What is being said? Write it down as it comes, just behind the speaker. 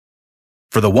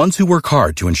For the ones who work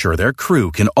hard to ensure their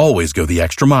crew can always go the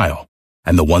extra mile,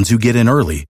 and the ones who get in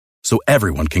early so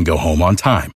everyone can go home on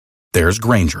time, there's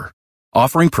Grainger,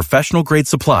 offering professional-grade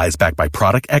supplies backed by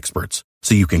product experts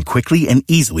so you can quickly and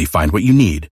easily find what you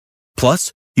need.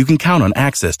 Plus, you can count on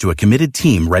access to a committed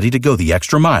team ready to go the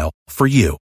extra mile for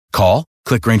you. Call,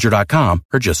 click Grainger.com,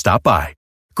 or just stop by.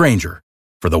 Grainger,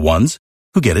 for the ones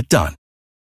who get it done.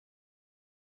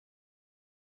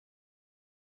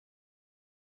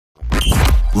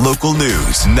 Local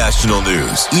news, national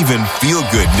news, even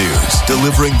feel-good news,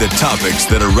 delivering the topics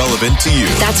that are relevant to you.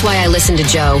 That's why I listen to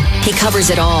Joe. He covers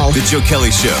it all. The Joe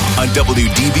Kelly Show on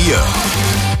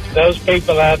WDBO. Those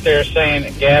people out there saying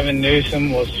that Gavin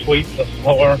Newsom will sweep the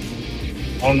floor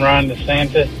on Ron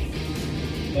DeSantis,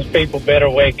 those people better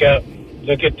wake up.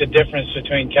 Look at the difference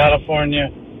between California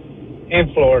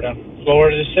and Florida.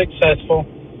 Florida's successful.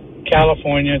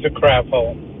 California's a crap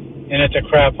hole. And it's a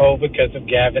crap hole because of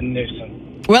Gavin Newsom.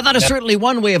 Well, that is certainly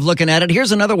one way of looking at it.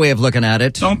 Here's another way of looking at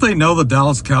it. Don't they know the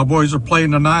Dallas Cowboys are playing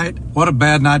tonight? What a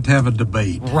bad night to have a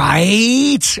debate.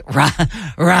 Right.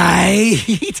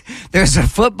 There's a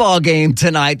football game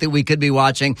tonight that we could be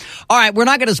watching. All right, we're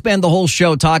not going to spend the whole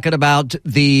show talking about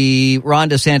the Ron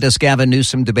DeSantis, Gavin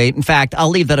Newsom debate. In fact, I'll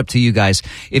leave that up to you guys.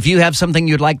 If you have something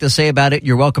you'd like to say about it,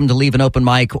 you're welcome to leave an open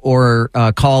mic or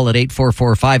call at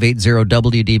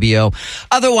 844-580-WDBO.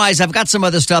 Otherwise, I've got some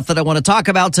other stuff that I want to talk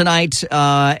about tonight.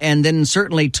 And then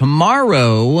certainly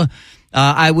tomorrow,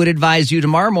 I would advise you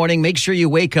tomorrow morning, make sure you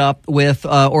wake up with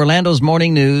Orlando's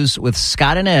Morning News with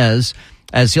Scott Inez,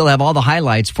 as he'll have all the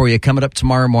highlights for you coming up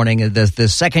tomorrow morning, the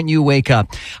second you wake up.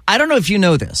 I don't know if you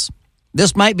know this.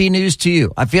 This might be news to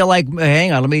you. I feel like,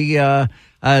 hang on, let me,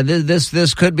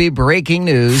 this could be breaking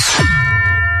news.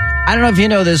 I don't know if you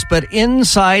know this, but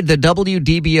inside the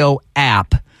WDBO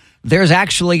app, there's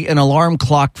actually an alarm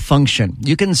clock function.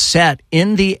 You can set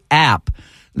in the app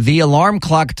the alarm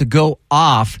clock to go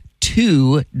off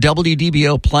to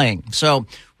WDBO playing. So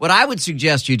what I would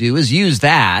suggest you do is use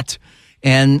that,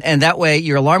 and that way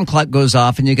your alarm clock goes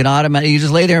off and you can you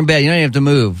just lay there in bed. You don't even have to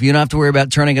move. You don't have to worry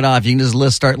about turning it off. You can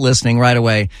just start listening right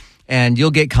away, and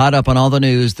you'll get caught up on all the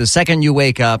news the second you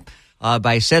wake up.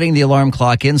 By setting the alarm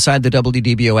clock inside the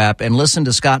WDBO app, and listen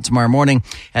to Scott tomorrow morning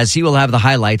as he will have the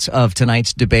highlights of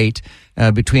tonight's debate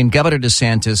between Governor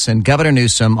DeSantis and Governor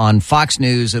Newsom on Fox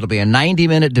News. It'll be a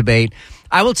 90-minute debate.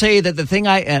 I will tell you that the thing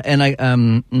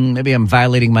maybe I'm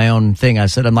violating my own thing. I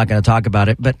said I'm not going to talk about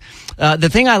it, but the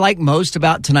thing I like most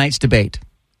about tonight's debate,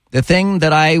 the thing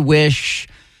that I wish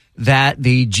that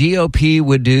the GOP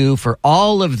would do for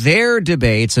all of their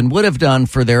debates and would have done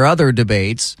for their other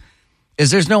debates, is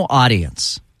there's no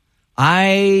audience.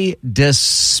 I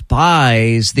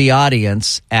despise the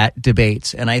audience at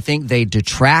debates, and I think they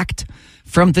detract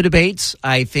from the debates.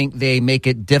 I think they make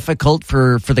it difficult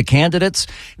for the candidates.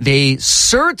 They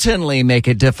certainly make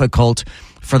it difficult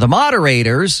for the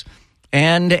moderators,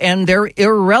 and they're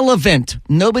irrelevant.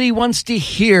 Nobody wants to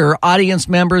hear audience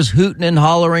members hooting and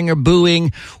hollering or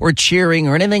booing or cheering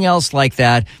or anything else like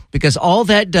that, because all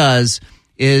that does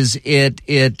is it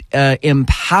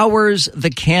empowers the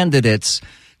candidates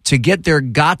to get their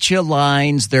gotcha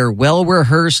lines, their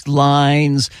well-rehearsed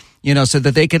lines, so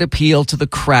that they could appeal to the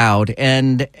crowd.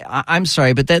 And I'm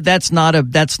sorry, but that's not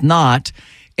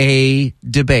a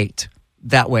debate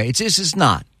that way. It's just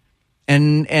not.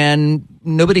 And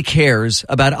nobody cares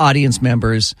about audience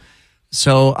members.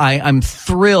 So I'm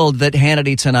thrilled that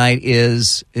Hannity tonight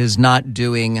is not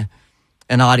doing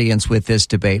an audience with this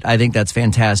debate. I think that's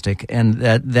fantastic, and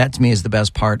that to me is the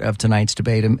best part of tonight's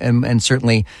debate, and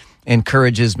certainly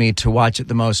encourages me to watch it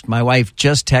the most. My wife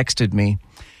just texted me,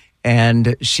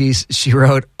 and she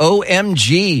wrote,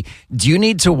 "OMG, do you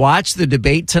need to watch the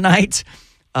debate tonight?"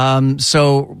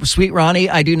 So, sweet Ronnie,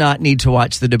 I do not need to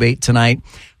watch the debate tonight.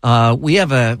 We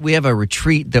have a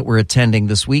retreat that we're attending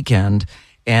this weekend,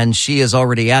 and she is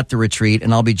already at the retreat,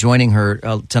 and I'll be joining her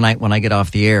tonight when I get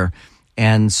off the air.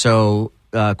 And so,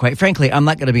 quite frankly, I'm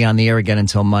not going to be on the air again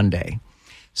until Monday.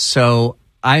 So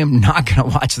I am not going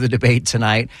to watch the debate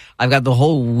tonight. I've got the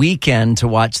whole weekend to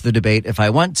watch the debate if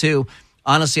I want to.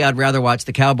 Honestly, I'd rather watch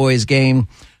the Cowboys game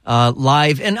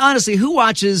live. And honestly, who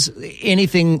watches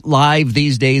anything live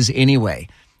these days anyway?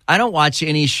 I don't watch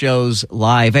any shows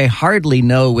live. I hardly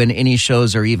know when any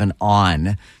shows are even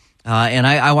on. And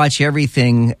I watch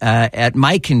everything at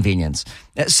my convenience.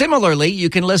 Similarly, you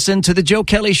can listen to the Joe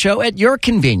Kelly Show at your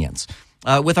convenience.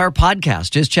 with our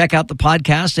podcast. Just check out the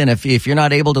podcast, and if you're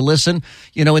not able to listen,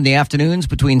 in the afternoons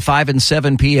between 5 and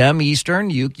 7 p.m. Eastern,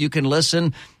 you can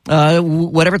listen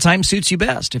whatever time suits you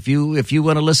best. If you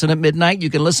want to listen at midnight, you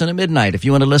can listen at midnight. If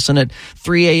you want to listen at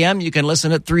 3 a.m., you can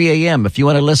listen at 3 a.m. If you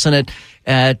want to listen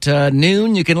at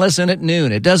noon, you can listen at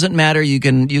noon. It doesn't matter. You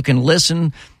can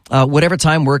listen whatever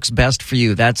time works best for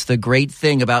you. That's the great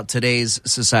thing about today's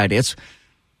society. It's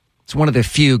one of the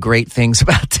few great things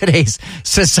about today's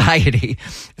society.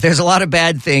 There's a lot of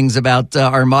bad things about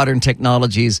our modern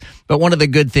technologies, but one of the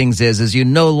good things is you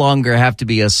no longer have to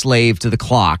be a slave to the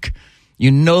clock. You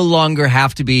no longer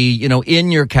have to be,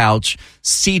 in your couch,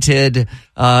 seated,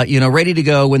 ready to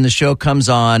go when the show comes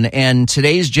on. And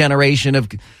today's generation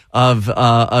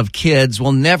of kids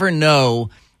will never know.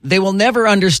 They will never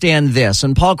understand this.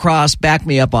 And Paul Cross, back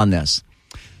me up on this.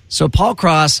 So Paul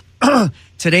Cross,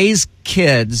 today's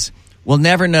kids will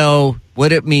never know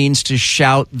what it means to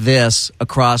shout this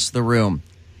across the room.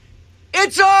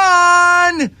 It's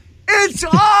on! It's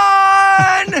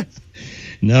on!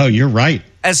 No, you're right.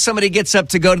 As somebody gets up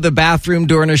to go to the bathroom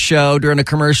during a show, during a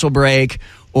commercial break,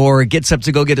 or gets up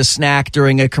to go get a snack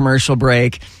during a commercial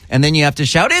break, and then you have to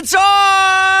shout, it's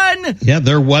on! Yeah,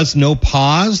 there was no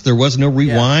pause. There was no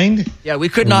rewind. Yeah, we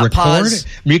could not pause.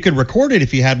 You could record it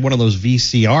if you had one of those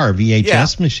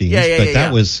VHS machines. But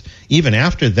that was, even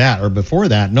after that or before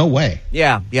that, no way.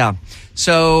 Yeah.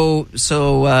 So,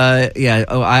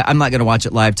 I'm not going to watch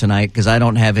it live tonight because I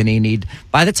don't have any need.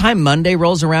 By the time Monday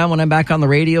rolls around, when I'm back on the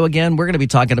radio again, we're going to be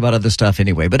talking about other stuff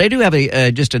anyway. But I do have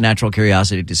just a natural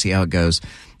curiosity to see how it goes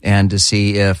and to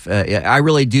see if I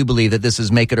really do believe that this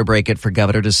is make it or break it for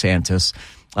Governor DeSantis.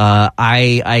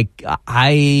 I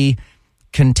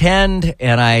contend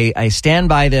and I stand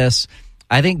by this.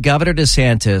 I think Governor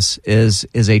DeSantis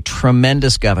is a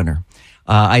tremendous governor.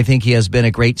 I think he has been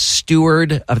a great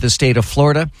steward of the state of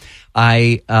Florida.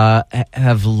 I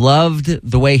have loved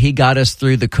the way he got us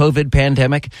through the COVID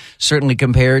pandemic, certainly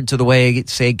compared to the way,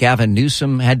 say, Gavin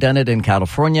Newsom had done it in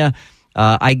California.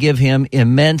 I give him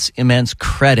immense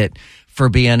credit for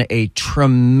being a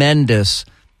tremendous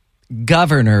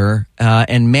governor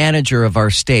and manager of our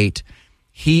state.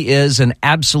 He is an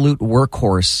absolute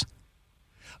workhorse,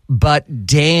 but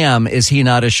damn, is he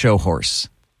not a show horse.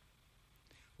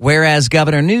 Whereas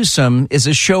Governor Newsom is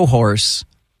a show horse,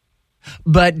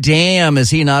 but damn,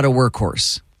 is he not a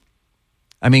workhorse.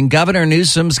 I mean, Governor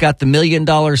Newsom's got the $1 million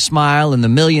smile and the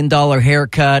 $1 million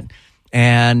haircut,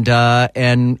 and Ron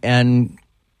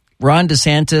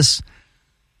DeSantis,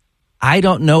 I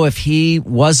don't know if he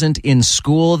wasn't in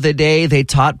school the day they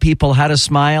taught people how to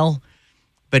smile,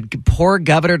 but poor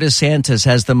Governor DeSantis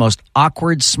has the most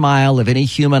awkward smile of any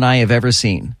human I have ever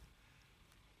seen.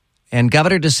 And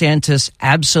Governor DeSantis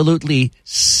absolutely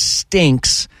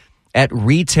stinks at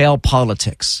retail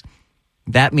politics.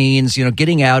 That means,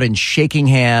 getting out and shaking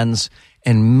hands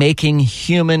and making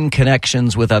human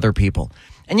connections with other people.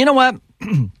 And you know what?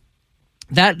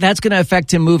 That's going to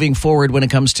affect him moving forward when it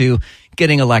comes to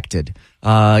getting elected.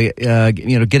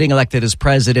 Getting elected as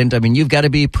president. I mean, you've got to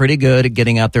be pretty good at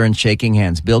getting out there and shaking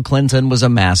hands. Bill Clinton was a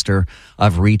master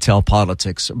of retail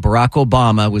politics. Barack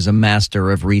Obama was a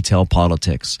master of retail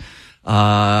politics.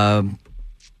 Ron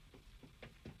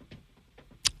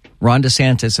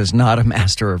DeSantis is not a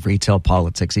master of retail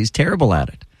politics. He's terrible at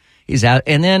it. He's out.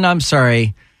 And then, I'm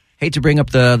sorry, hate to bring up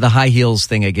the high heels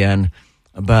thing again,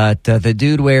 but the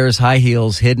dude wears high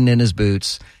heels hidden in his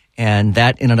boots, and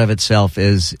that in and of itself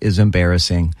is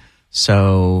embarrassing.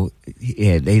 So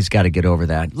he's got to get over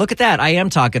that. Look at that. I am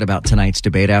talking about tonight's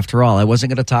debate after all. I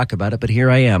wasn't going to talk about it, but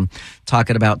here I am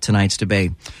talking about tonight's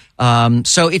debate.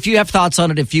 So if you have thoughts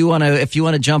on it, if you want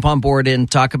to jump on board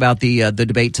and talk about the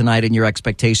debate tonight and your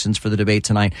expectations for the debate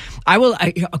tonight, I will.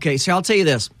 Okay, so I'll tell you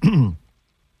this.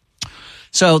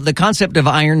 So the concept of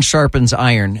iron sharpens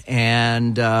iron,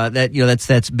 and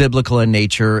that's biblical in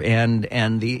nature, and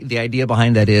the idea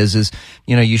behind that is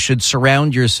you should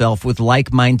surround yourself with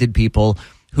like-minded people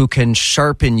who can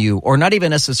sharpen you, or not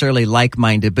even necessarily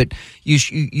like-minded, but you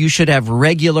should have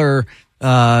regular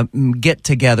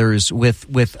get-togethers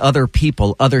with other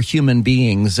people, other human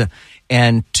beings,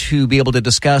 and to be able to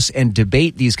discuss and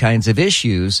debate these kinds of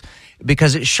issues,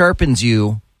 because it sharpens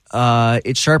you.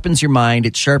 It sharpens your mind.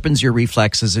 It sharpens your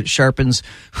reflexes. It sharpens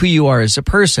who you are as a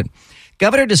person.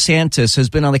 Governor DeSantis has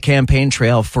been on the campaign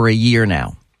trail for a year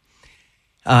now.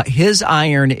 His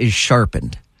iron is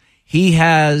sharpened. He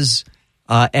has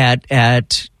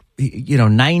at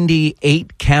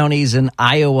 98 counties in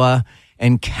Iowa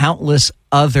and countless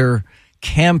other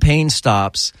campaign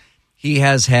stops. He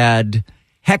has had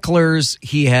hecklers.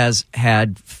 He has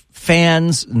had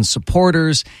fans and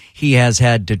supporters. He has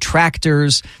had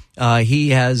detractors. He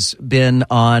has been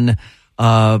on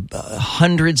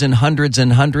hundreds and hundreds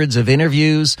and hundreds of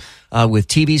interviews with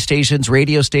TV stations,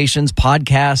 radio stations,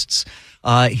 podcasts.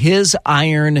 His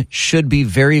iron should be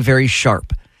very, very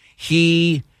sharp.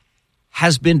 He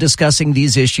has been discussing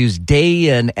these issues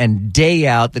day in and day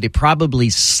out, that he probably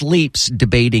sleeps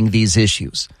debating these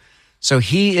issues. So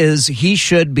he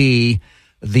should be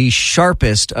the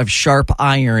sharpest of sharp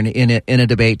iron in a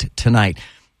debate tonight.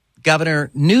 Governor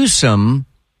Newsom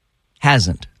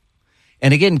hasn't.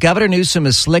 And again, Governor Newsom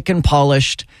is slick and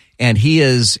polished, and he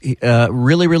is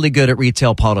really, really good at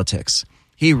retail politics.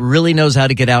 He really knows how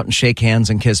to get out and shake hands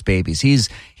and kiss babies.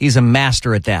 He's a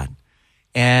master at that.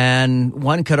 And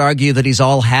one could argue that he's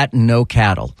all hat and no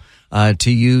cattle,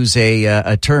 to use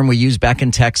a term we used back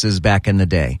in Texas back in the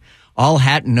day. All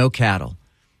hat and no cattle.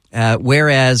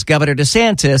 Whereas Governor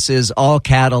DeSantis is all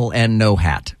cattle and no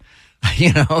hat.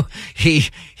 You know,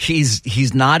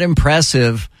 he's not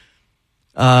impressive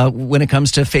when it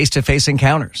comes to face-to-face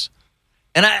encounters.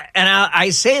 And I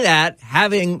say that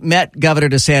having met Governor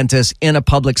DeSantis in a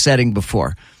public setting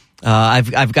before.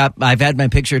 I've had my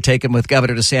picture taken with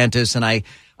Governor DeSantis, and I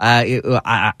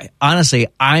honestly,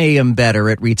 I am better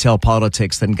at retail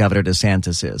politics than Governor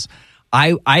DeSantis is.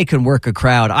 I can work a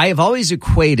crowd. I have always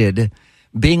equated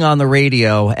being on the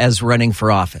radio as running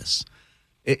for office.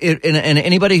 And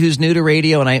anybody who's new to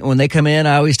radio, and when they come in,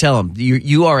 I always tell them,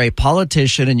 you are a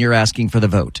politician and you're asking for the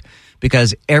vote.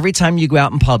 Because every time you go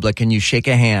out in public and you shake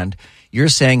a hand, you're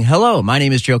saying, hello, my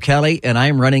name is Joe Kelly, and I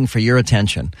am running for your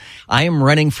attention. I am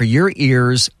running for your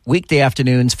ears weekday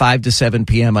afternoons, 5 to 7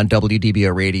 p.m. on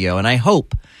WDBO Radio. And I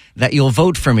hope that you'll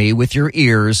vote for me with your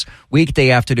ears weekday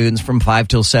afternoons from 5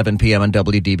 till 7 p.m. on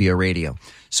WDBO Radio.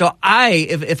 So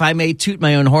if I may toot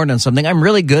my own horn on something, I'm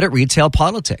really good at retail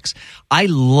politics. I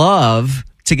love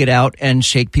to get out and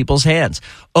shake people's hands.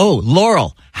 Oh,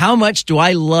 Laurel, how much do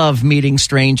I love meeting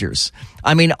strangers?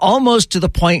 I mean, almost to the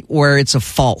point where it's a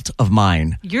fault of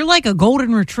mine. You're like a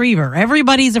golden retriever.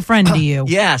 Everybody's a friend to you.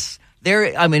 Yes.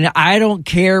 I don't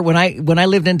care. When I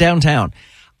lived in downtown,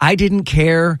 I didn't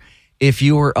care if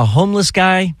you were a homeless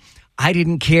guy. I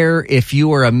didn't care if you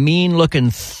were a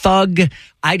mean-looking thug.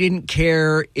 I didn't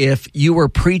care if you were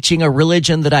preaching a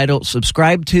religion that I don't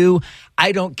subscribe to.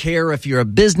 I don't care if you're a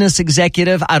business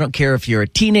executive. I don't care if you're a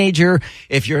teenager,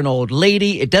 if you're an old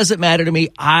lady. It doesn't matter to me.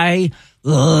 I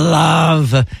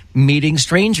love meeting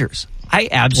strangers. I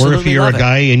absolutely love it. Or if you're a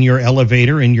guy in your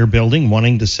elevator in your building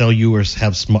wanting to sell you or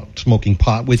have smoking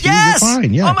pot with you, you're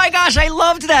fine. Yeah. Oh, my gosh, I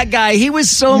loved that guy. He was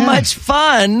so much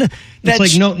fun. It's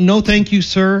like, no, thank you,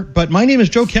 sir. But my name is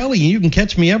Joe Kelly, and you can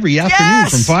catch me every afternoon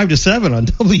from 5 to 7 on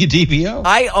WDBO.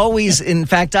 I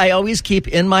always keep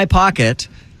in my pocket,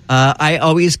 I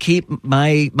always keep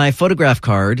my photograph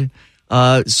card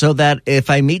so that if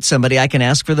I meet somebody, I can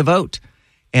ask for the vote.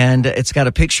 And it's got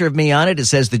a picture of me on it. It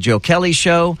says The Joe Kelly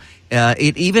Show.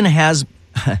 It even has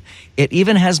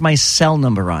my cell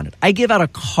number on it. I give out a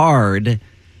card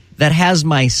that has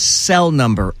my cell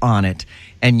number on it.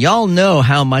 And y'all know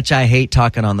how much I hate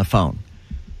talking on the phone.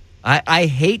 I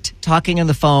hate talking on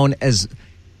the phone as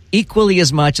equally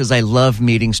as much as I love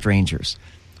meeting strangers.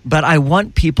 But I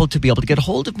want people to be able to get a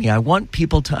hold of me. I want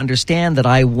people to understand that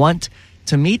I want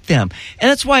to meet them. And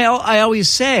that's why I always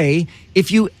say, if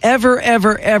you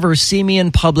ever see me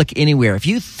in public anywhere, if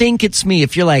you think it's me,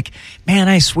 if you're like, man,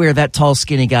 I swear that tall,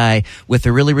 skinny guy with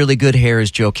the really, really good hair is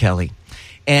Joe Kelly.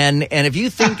 And if you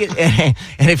think it,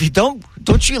 and if you don't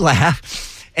you laugh.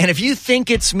 And if you think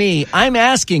it's me, I'm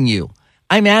asking you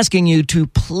to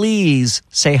please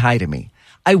say hi to me.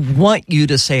 I want you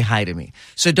to say hi to me.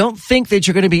 So don't think that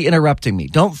you're going to be interrupting me.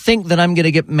 Don't think that I'm going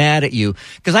to get mad at you,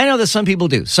 because I know that some people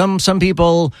do. Some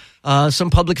people, some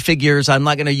public figures, I'm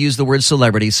not going to use the word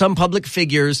celebrity. Some public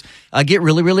figures get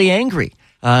really, really angry.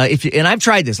 And I've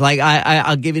tried this. Like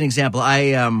I'll give you an example.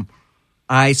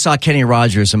 I saw Kenny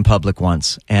Rogers in public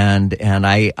once, and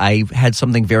I had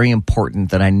something very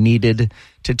important that I needed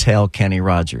to tell Kenny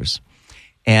Rogers,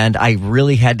 and I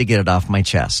really had to get it off my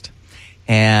chest.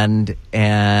 And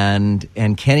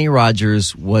Kenny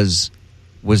Rogers was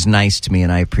nice to me,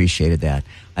 and I appreciated that.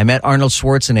 I met Arnold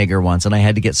Schwarzenegger once, and I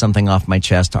had to get something off my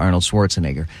chest to Arnold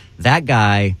Schwarzenegger. That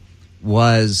guy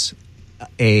was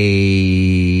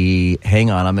hang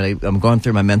on, I'm going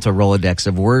through my mental Rolodex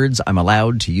of words I'm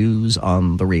allowed to use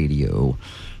on the radio.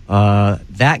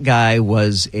 That guy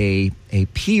was a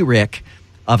P-Rick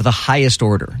of the highest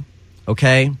order.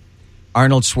 Okay?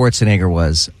 Arnold Schwarzenegger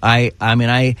was.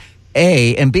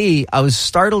 And B, I was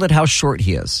startled at how short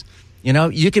he is.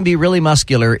 You can be really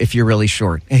muscular if you're really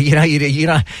short.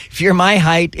 If you're my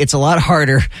height, it's a lot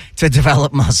harder to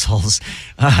develop muscles.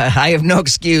 I have no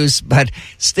excuse, but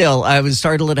still, I was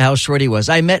startled at how short he was.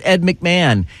 I met Ed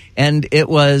McMahon, and it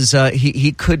was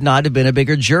he could not have been a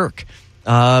bigger jerk.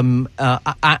 And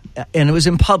it was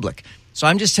in public. So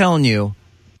I'm just telling you,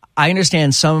 I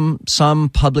understand some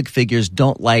public figures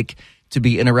don't like to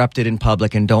be interrupted in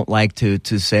public and don't like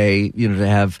to say, to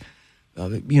have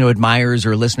admirers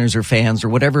or listeners or fans or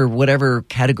whatever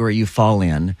category you fall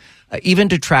in, even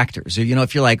detractors.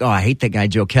 If you're like, oh, I hate that guy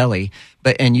Joe Kelly,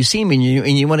 and you see me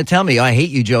and you want to tell me, oh, I hate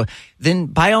you, Joe, then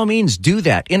by all means do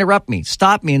that. Interrupt me,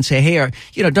 stop me, and say, hey,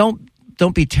 don't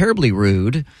be terribly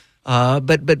rude,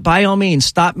 but by all means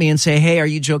stop me and say, hey, are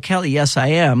you Joe Kelly? Yes, I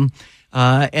am,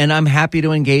 and I'm happy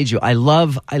to engage you. I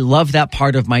love that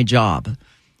part of my job.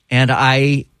 And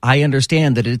I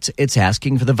understand that it's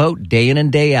asking for the vote day in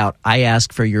and day out. I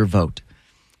ask for your vote,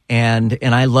 and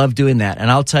I love doing that.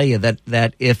 And I'll tell you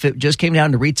that if it just came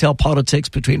down to retail politics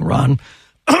between Ron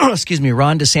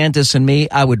DeSantis and me,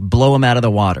 I would blow him out of the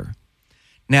water.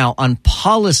 Now on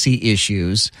policy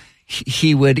issues,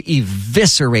 he would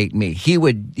eviscerate me. He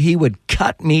would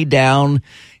cut me down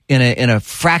in a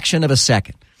fraction of a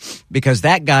second. Because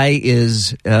that guy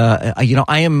is,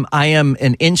 I am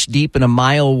an inch deep and a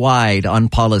mile wide on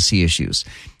policy issues.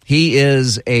 He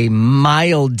is a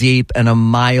mile deep and a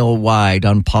mile wide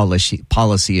on policy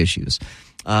issues.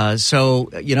 Which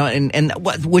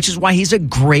is why he's a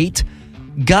great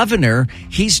governor.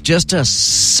 He's just a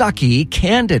sucky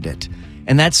candidate.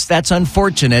 And that's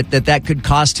unfortunate that could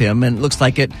cost him. And it looks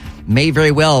like it may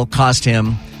very well cost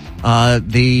him,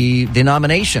 the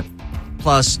nomination.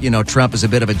 Plus, Trump is a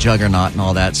bit of a juggernaut and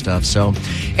all that stuff. So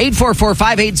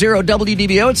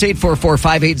 844-580-WDBO. It's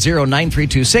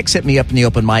 844-580-9326. Hit me up in the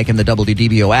open mic and the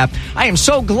WDBO app. I am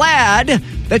so glad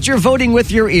that you're voting with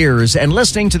your ears and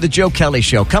listening to the Joe Kelly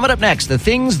Show. Coming up next,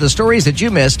 the stories that you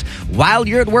missed while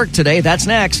you're at work today. That's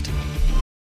next.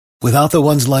 Without the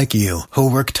ones like you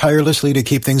who work tirelessly to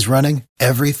keep things running,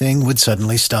 everything would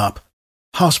suddenly stop.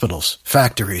 Hospitals,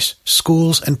 factories,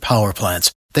 schools, and power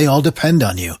plants, they all depend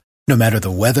on you. No matter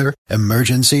the weather,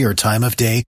 emergency, or time of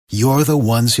day, you're the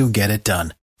ones who get it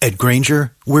done. At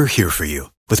Grainger, we're here for you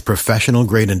with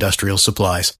professional-grade industrial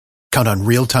supplies. Count on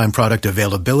real-time product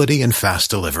availability and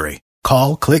fast delivery.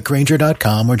 Call,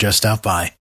 clickgrainger.com, or just stop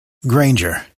by.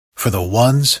 Grainger, for the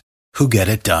ones who get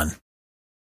it done.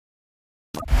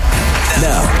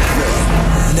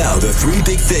 Now, the three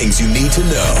big things you need to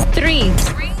know. 3.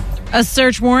 A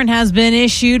search warrant has been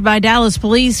issued by Dallas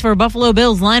police for Buffalo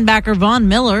Bills linebacker Von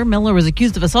Miller. Miller was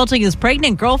accused of assaulting his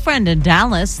pregnant girlfriend in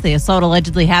Dallas. The assault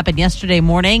allegedly happened yesterday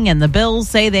morning, and the Bills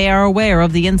say they are aware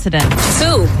of the incident.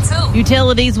 2.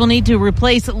 Utilities will need to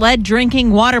replace lead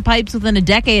drinking water pipes within a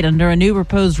decade under a new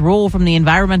proposed rule from the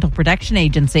Environmental Protection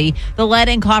Agency. The lead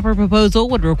and copper proposal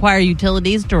would require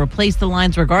utilities to replace the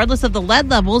lines regardless of the lead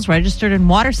levels registered in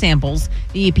water samples.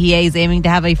 The EPA is aiming to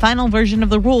have a final version of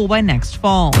the rule by next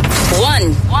fall.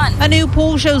 1. A new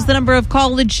poll shows the number of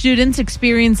college students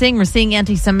experiencing or seeing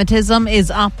anti-Semitism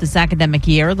is up this academic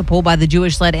year. The poll by the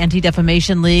Jewish-led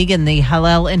Anti-Defamation League and the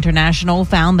Hillel International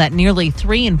found that nearly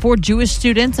 3 in 4 Jewish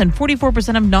students and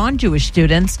 44% of non-Jewish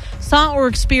students saw or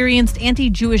experienced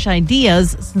anti-Jewish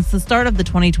ideas since the start of the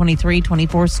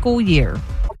 2023-24 school year.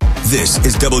 This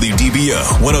is WDBO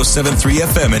 107.3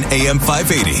 FM and AM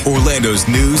 580, Orlando's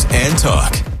news and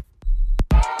talk.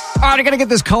 All right, I got to get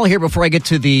this call here before I get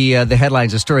to the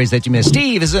headlines of stories that you missed.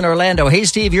 Steve is in Orlando. Hey,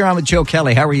 Steve, you're on with Joe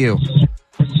Kelly. How are you?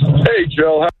 Hey,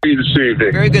 Joe. How are you this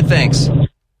evening? Very good, thanks.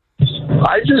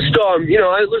 I just, I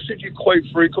listen to you quite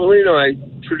frequently, and I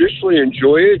traditionally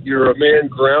enjoy it. You're a man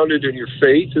grounded in your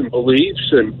faith and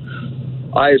beliefs, and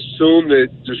I assume that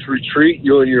this retreat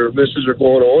you and your missus are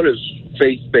going on is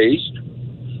faith-based.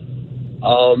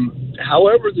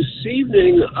 However, this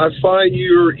evening, I find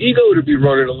your ego to be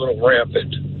running a little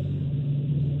rampant.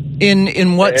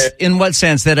 In what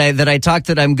sense? That I talked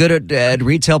that I'm good at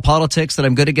retail politics, that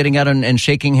I'm good at getting out and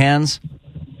shaking hands?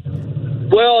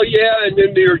 Well, yeah, and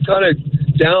then they're kind of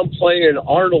downplaying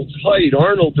Arnold's height.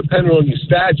 Arnold, depending on your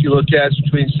stats you look at, is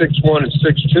between 6'1" and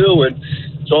 6'2", and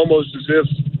it's almost as if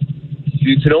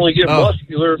you can only get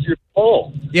muscular if you're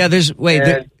tall. Yeah,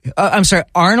 I'm sorry,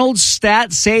 Arnold's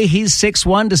stats say he's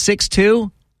 6'1" to 6'2"?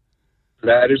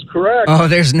 That is correct. Oh,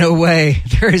 there's no way.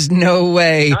 There is no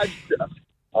way.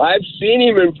 I've seen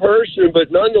him in person, but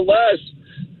nonetheless,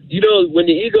 when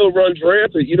the ego runs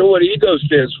rampant, you know what ego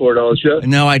stands for, don't you?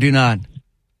 No, I do not.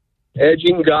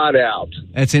 Edging God out.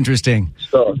 That's interesting.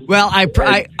 So, well,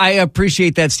 I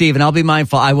appreciate that, Steve, and I'll be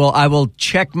mindful. I will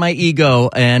check my ego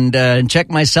and check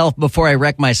myself before I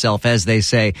wreck myself, as they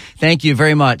say. Thank you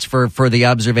very much for the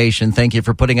observation. Thank you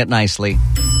for putting it nicely.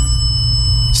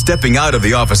 Stepping out of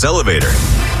the office elevator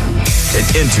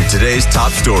and into today's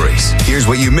top stories. Here's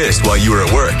what you missed while you were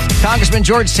at work. Congressman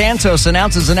George Santos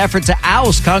announces an effort to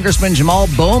oust Congressman Jamal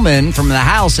Bowman from the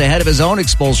House ahead of his own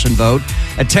expulsion vote.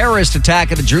 A terrorist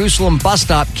attack at a Jerusalem bus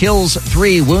stop kills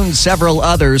 3, wounds several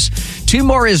others. 2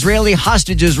 more Israeli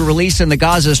hostages were released in the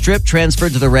Gaza Strip,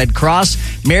 transferred to the Red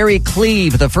Cross. Mary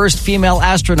Cleave, the first female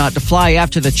astronaut to fly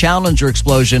after the Challenger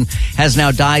explosion, has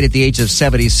now died at the age of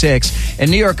 76.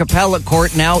 And New York Appellate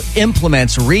Court now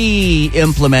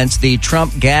re-implements the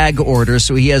Trump gag order,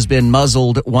 so he has been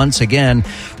muzzled once again.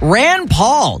 Rand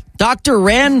Paul, Dr.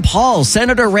 Rand Paul,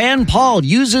 Senator Rand Paul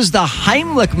uses the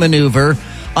Heimlich maneuver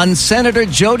on Senator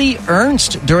Joni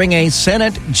Ernst during a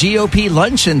Senate GOP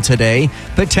luncheon today,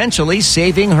 potentially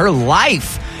saving her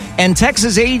life. And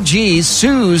Texas AG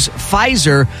sues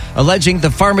Pfizer, alleging the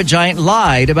pharma giant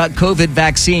lied about COVID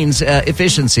vaccines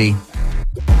efficiency.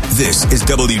 This is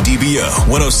WDBO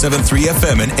 107.3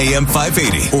 FM and AM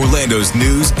 580, Orlando's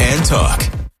news and talk.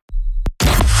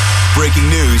 Breaking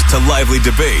news to lively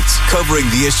debates, covering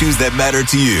the issues that matter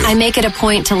to you. I make it a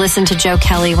point to listen to Joe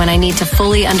Kelly when I need to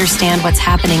fully understand what's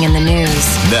happening in the news.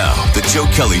 Now, the Joe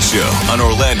Kelly Show on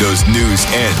Orlando's news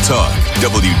and talk,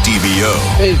 WDBO.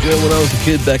 Hey, Joe, when I was a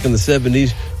kid back in the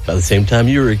 70s, by the same time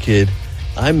you were a kid,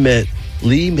 I met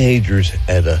Lee Majors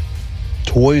at a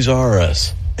Toys R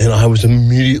Us. And I was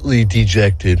immediately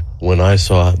dejected when I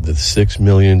saw that the $6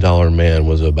 million man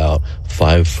was about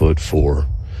 5'4".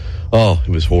 Oh, it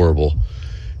was horrible.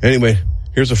 Anyway,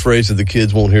 here's a phrase that the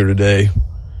kids won't hear today.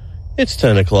 It's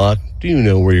 10 o'clock. Do you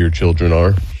know where your children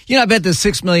are? You know, I bet the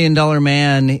 $6 million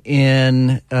man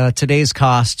in today's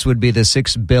costs would be the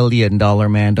 $6 billion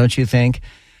man, don't you think?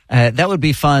 That would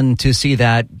be fun to see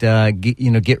that,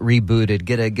 get rebooted,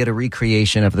 get a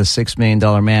recreation of the $6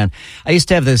 million man. I used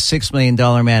to have the $6 million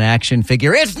man action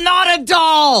figure. It's not a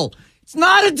doll. It's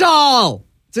not a doll.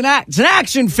 It's an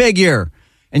action figure.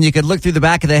 And you could look through the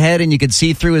back of the head and you could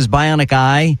see through his bionic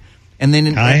eye. And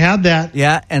then I had that.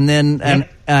 Yeah. And then and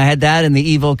I had that and the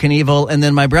Evil Knievel. And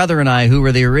then my brother and I, who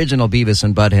were the original Beavis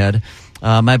and Butthead,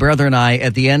 my brother and I,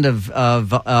 at the end of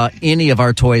any of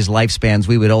our toys' lifespans,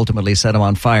 we would ultimately set them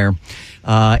on fire.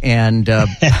 The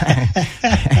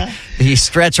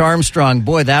Stretch Armstrong,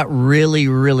 boy, that really,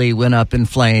 really went up in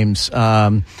flames.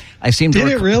 Did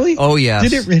it really? Oh, yes.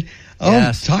 Did it really? Oh,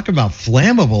 yes. Talk about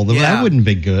flammable. Yeah. That wouldn't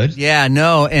be good. Yeah,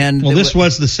 no. And this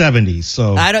was the 70s,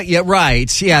 so.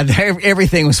 Right. Yeah,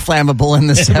 everything was flammable in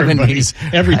the 70s.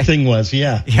 Everything was,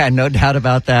 yeah. Yeah, no doubt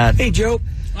about that. Hey, Joe.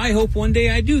 I hope one day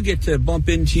I do get to bump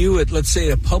into you at, let's say,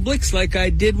 a Publix like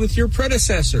I did with your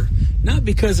predecessor. Not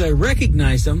because I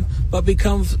recognized him, but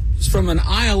because from an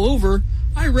aisle over,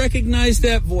 I recognized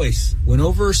that voice. Went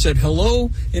over, said hello,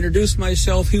 introduced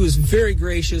myself. He was very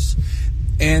gracious,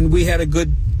 and we had a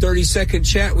good 30-second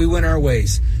chat. We went our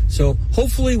ways. So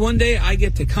hopefully one day I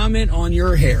get to comment on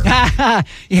your hair.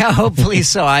 Yeah, hopefully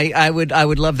so. I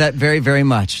would love that very, very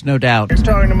much, no doubt. You're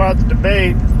talking about the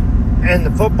debate and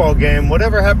the football game.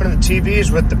 Whatever happened to the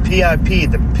TVs with the PIP,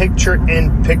 the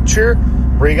picture-in-picture,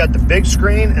 where you got the big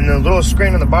screen and the little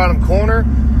screen in the bottom corner?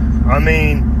 I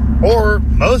mean, or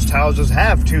most houses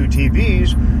have 2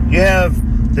 TVs. You have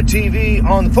the TV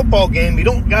on the football game. You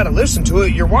don't got to listen to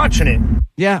it. You're watching it.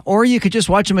 Yeah, or you could just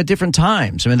watch them at different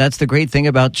times. I mean, that's the great thing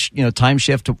about time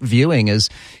shift viewing is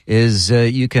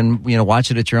you can watch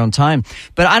it at your own time.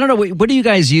 But I don't know, what do you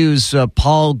guys use,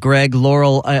 Paul, Greg,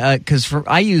 Laurel? Because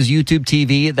I use YouTube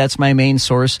TV. That's my main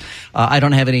source. I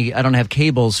don't have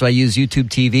cable, so I use YouTube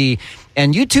TV.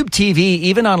 And YouTube TV,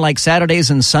 even on like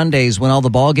Saturdays and Sundays when all the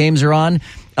ball games are on,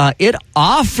 it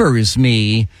offers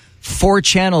me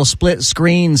 4-channel split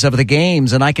screens of the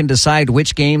games, and I can decide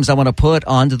which games I want to put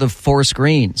onto the 4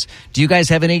 screens. Do you guys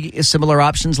have any similar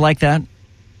options like that?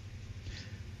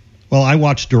 Well, I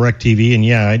watch DirecTV, and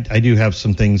yeah, I do have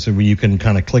some things where you can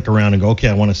kind of click around and go, okay,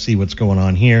 I want to see what's going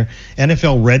on here.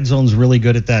 NFL Red Zone's really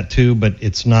good at that too, but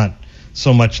it's not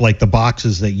so much like the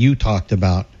boxes that you talked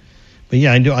about. But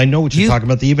yeah, I know what you're talking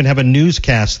about. They even have a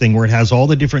newscast thing where it has all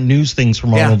the different news things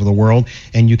from all over the world,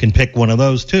 and you can pick one of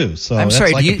those too. So that's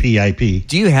like a PIP.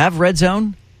 Do you have Red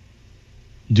Zone?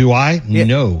 Do I? Yeah.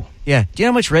 No. Yeah. Do you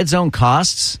know how much Red Zone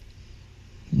costs?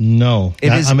 No.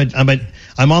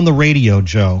 I'm on the radio,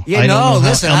 Joe. Yeah, I don't know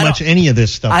how I much any of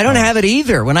this stuff I don't costs. have it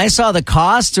either. When I saw the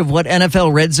cost of what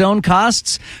NFL Red Zone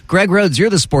costs, Greg Rhodes, you're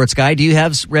the sports guy. Do you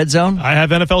have Red Zone? I have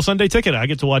NFL Sunday Ticket. I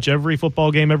get to watch every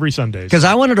football game every Sunday. Because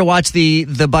I wanted to watch the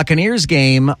Buccaneers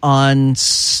game on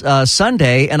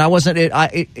Sunday, and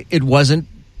it wasn't.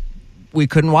 We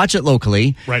couldn't watch it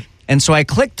locally, right? And so I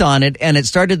clicked on it, and it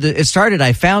started.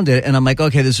 I found it, and I'm like,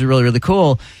 okay, this is really, really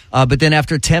cool. But then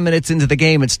after 10 minutes into the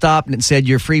game, it stopped, and it said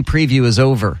your free preview is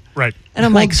over. Right. And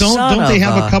I'm like, don't they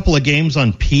have a couple of games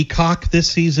on Peacock this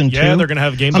season too? Yeah, they're going to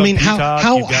have games on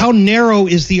Peacock. How narrow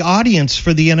is the audience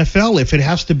for the NFL if it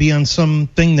has to be on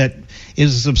something that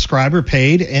is subscriber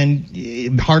paid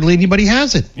and hardly anybody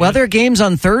has it? Well, their games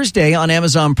on Thursday on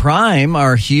Amazon Prime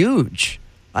are huge.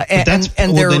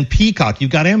 Then Peacock. You've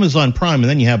got Amazon Prime, and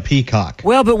then you have Peacock.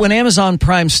 Well, but when Amazon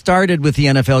Prime started with the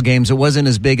NFL games, it wasn't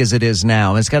as big as it is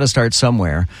now. It's got to start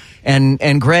somewhere.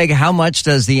 And Greg, how much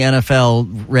does the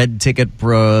NFL Red Ticket,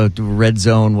 Red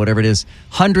Zone, whatever it is,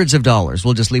 hundreds of dollars?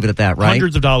 We'll just leave it at that, right?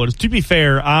 Hundreds of dollars. To be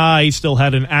fair, I still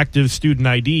had an active student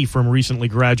ID from recently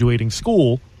graduating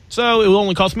school, so it will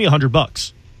only cost me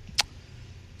 $100.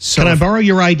 So can I borrow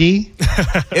your ID?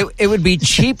 It would be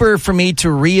cheaper for me to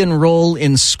re-enroll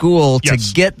in school to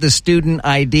get the student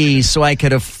ID so I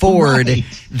could afford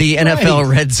the NFL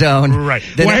Red Zone. Right.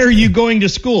 Why are you going to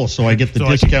school? So I get the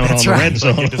discount on the Red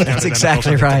Zone. That's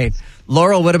exactly right.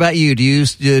 Laurel, what about you? Do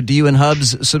you and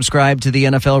Hubs subscribe to the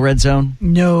NFL Red Zone?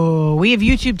 No. We have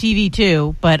YouTube TV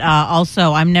too, but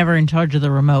also I'm never in charge of the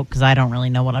remote because I don't really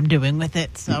know what I'm doing with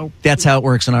it. So that's how it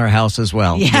works in our house as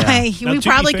well. Yeah. We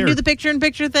probably can do the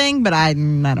picture-in-picture thing, but I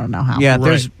don't know how. Yeah,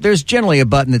 there's generally a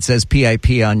button that says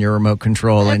PIP on your remote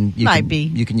control, and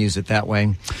you can use it that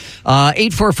way.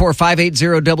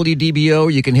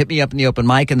 844-580-WDBO. You can hit me up in the open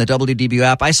mic and the WDBO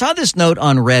app. I saw this note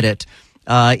on Reddit.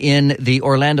 In the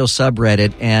Orlando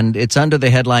subreddit, and it's under the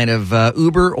headline of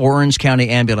Uber Orange County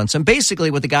Ambulance. And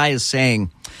basically what the guy is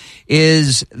saying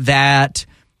is that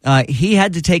he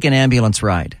had to take an ambulance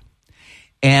ride.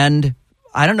 And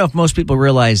I don't know if most people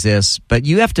realize this, but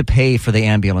you have to pay for the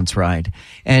ambulance ride.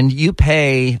 And you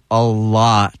pay a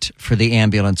lot for the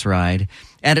ambulance ride.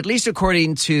 And at least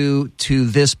according to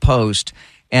this post,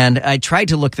 and I tried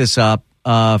to look this up,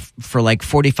 for like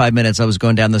 45 minutes, I was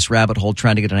going down this rabbit hole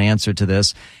trying to get an answer to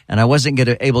this, and I wasn't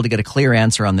able to get a clear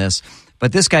answer on this.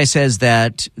 But this guy says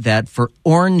that for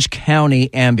Orange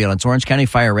County Ambulance, Orange County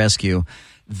Fire Rescue,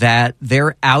 that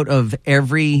they're out of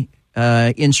every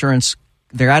insurance,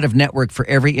 they're out of network for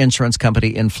every insurance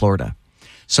company in Florida.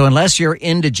 So unless you're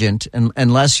indigent, and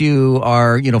unless you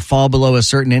are, fall below a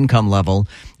certain income level,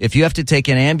 if you have to take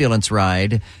an ambulance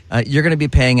ride, you're going to be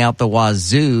paying out the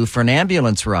wazoo for an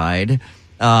ambulance ride.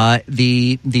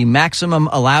 The maximum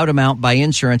allowed amount by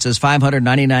insurance is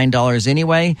 $599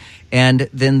 anyway, and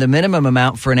then the minimum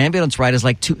amount for an ambulance ride is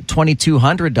like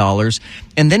 $2,200.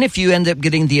 And then if you end up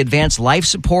getting the advanced life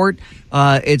support,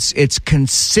 it's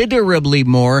considerably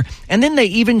more. And then they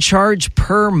even charge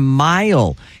per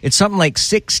mile. It's something like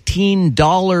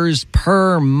 $16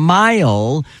 per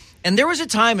mile. And there was a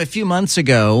time a few months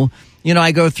ago,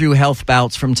 I go through health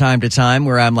bouts from time to time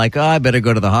where I'm like, I better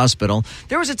go to the hospital.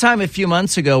 There was a time a few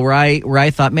months ago where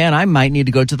I thought, man, I might need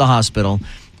to go to the hospital.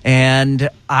 And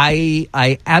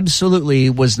I absolutely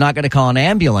was not going to call an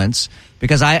ambulance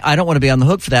because I don't want to be on the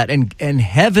hook for that. And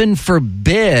heaven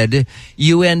forbid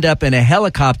you end up in a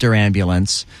helicopter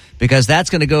ambulance, because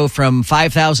that's going to go from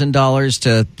 $5,000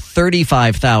 to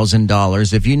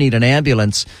 $35,000 if you need an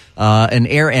ambulance, an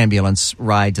air ambulance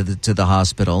ride to the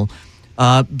hospital.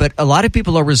 But a lot of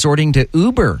people are resorting to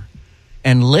Uber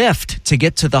and Lyft to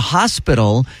get to the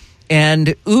hospital.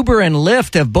 And Uber and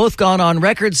Lyft have both gone on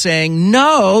record saying,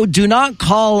 no, do not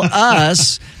call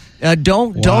us.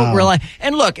 Don't rely.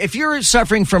 And look, if you're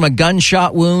suffering from a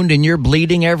gunshot wound and you're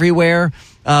bleeding everywhere,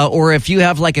 or if you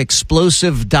have like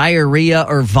explosive diarrhea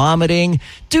or vomiting,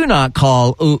 do not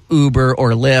call Uber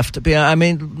or Lyft. I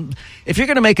mean, if you're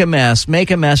going to make a mess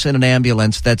in an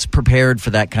ambulance that's prepared for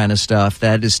that kind of stuff,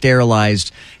 that is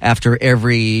sterilized after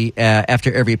every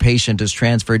patient is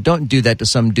transferred. Don't do that to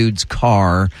some dude's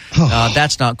car.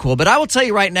 That's not cool. But I will tell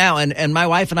you right now, and my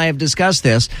wife and I have discussed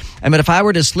this. I mean, if I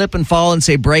were to slip and fall and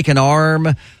say break an arm,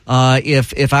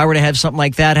 if I were to have something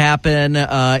like that happen,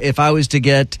 if I was to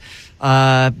get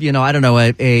I don't know,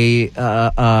 a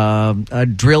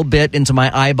drill bit into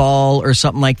my eyeball or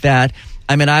something like that,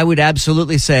 I mean, I would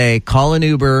absolutely say call an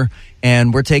Uber,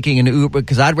 and we're taking an Uber,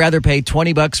 because I'd rather pay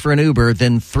 $20 for an Uber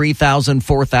than $3,000,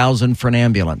 $4,000 for an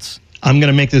ambulance. I'm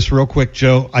going to make this real quick,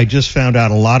 Joe. I just found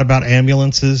out a lot about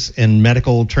ambulances and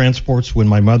medical transports when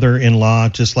my mother-in-law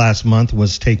just last month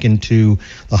was taken to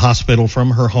the hospital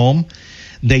from her home.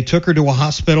 They took her to a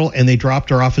hospital and they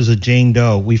dropped her off as a Jane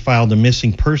Doe. We filed a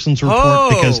missing persons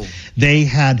report because they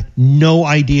had no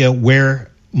idea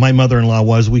where my mother-in-law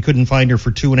was. We couldn't find her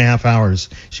for 2.5 hours.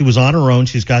 She was on her own.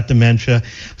 She's got dementia.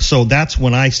 So that's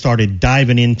when I started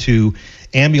diving into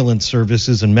ambulance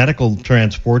services and medical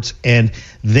transports, and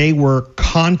they were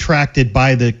contracted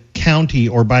by the county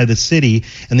or by the city,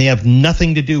 and they have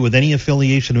nothing to do with any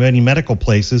affiliation of any medical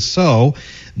places. So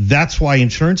that's why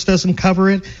insurance doesn't cover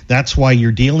it. That's why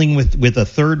you're dealing with a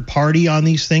third party on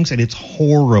these things, and it's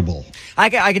horrible.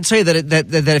 I can say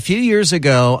that a few years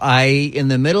ago, I, in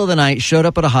the middle of the night, showed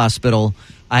up at a hospital.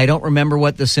 I don't remember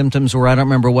what the symptoms were. I don't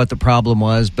remember what the problem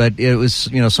was, but it was,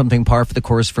 something par for the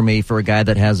course for me, for a guy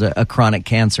that has a chronic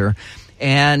cancer.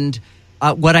 And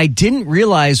what I didn't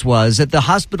realize was that the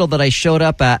hospital that I showed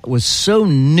up at was so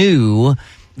new.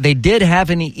 They did have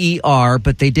an ER,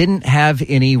 but they didn't have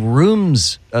any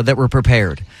rooms that were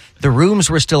prepared. The rooms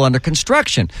were still under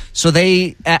construction. So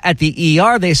at the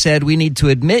ER, they said, we need to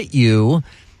admit you,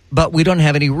 but we don't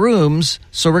have any rooms,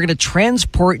 so we're going to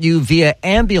transport you via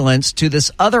ambulance to this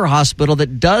other hospital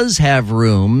that does have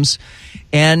rooms.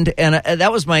 And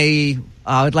that was I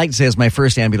would like to say it was my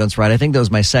first ambulance ride. I think that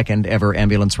was my second ever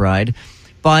ambulance ride.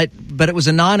 But it was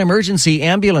a non-emergency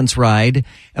ambulance ride.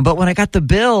 But when I got the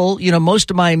bill, most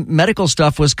of my medical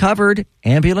stuff was covered.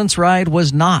 Ambulance ride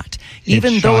was not.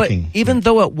 Even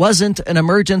though it wasn't an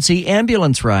emergency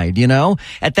ambulance ride,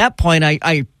 At that point,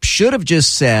 I should have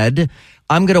just said,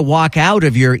 I'm going to walk out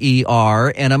of your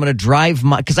ER and I'm going to drive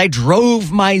because I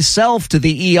drove myself to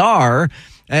the ER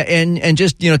and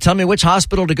just, tell me which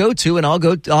hospital to go to and I'll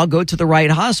go to the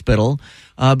right hospital.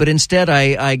 But instead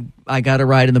I got a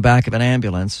ride in the back of an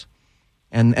ambulance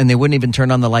and they wouldn't even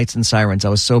turn on the lights and sirens. I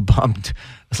was so bummed.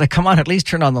 I was like, come on, at least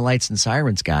turn on the lights and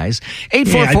sirens, guys.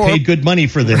 844. I paid good money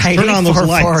for this. Right, turn on those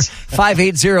lights.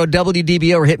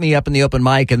 580-WDBO or hit me up in the open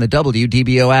mic and the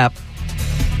WDBO app.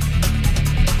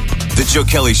 The Joe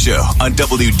Kelly Show on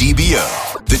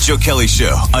WDBO. The Joe Kelly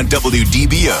Show on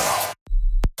WDBO.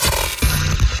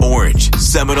 Orange,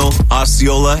 Seminole,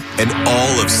 Osceola, and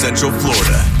all of Central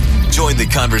Florida. Join the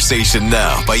conversation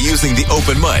now by using the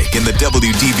open mic in the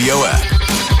WDBO app.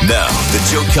 Now, the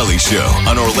Joe Kelly Show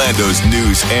on Orlando's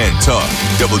News and Talk,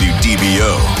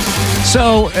 WDBO.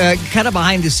 So, kind of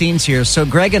behind the scenes here. So,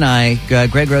 Greg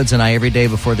Rhodes and I, every day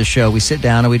before the show, we sit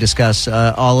down and we discuss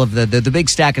all of the big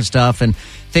stack of stuff and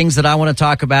things that I want to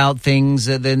talk about, things,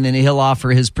 then he'll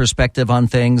offer his perspective on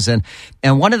things. And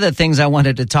one of the things I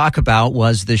wanted to talk about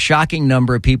was the shocking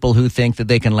number of people who think that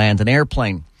they can land an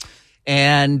airplane.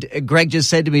 And Greg just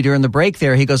said to me during the break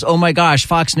there, he goes, oh my gosh,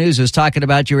 Fox News is talking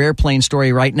about your airplane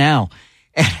story right now.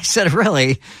 And I said,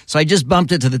 really? So I just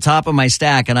bumped it to the top of my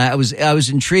stack. And I was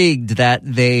intrigued that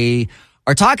they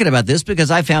are talking about this because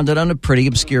I found it on a pretty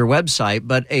obscure website.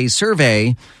 But a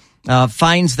survey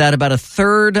finds that about a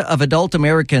third of adult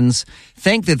Americans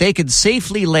think that they could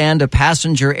safely land a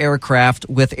passenger aircraft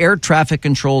with air traffic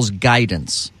control's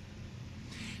guidance.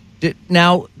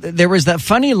 Now, there was that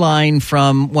funny line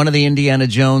from one of the Indiana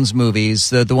Jones movies,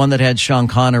 the one that had Sean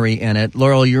Connery in it.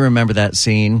 Laurel, you remember that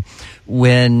scene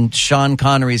when Sean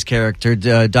Connery's character,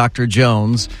 Dr.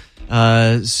 Jones,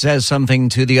 says something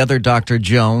to the other Dr.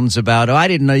 Jones about, I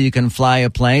didn't know you can fly a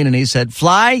plane. And he said,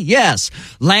 fly? Yes.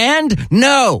 Land?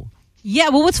 No. Yeah,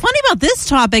 well, what's funny about this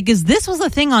topic is this was a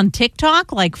thing on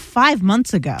TikTok like 5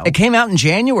 months ago. It came out in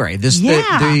January.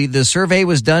 The survey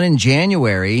was done in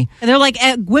January. And they're like,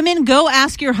 women, go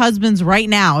ask your husbands right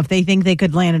now if they think they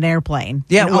could land an airplane.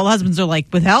 Yeah, all husbands are like,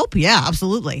 with help? Yeah,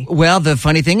 absolutely. Well, the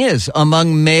funny thing is,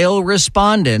 among male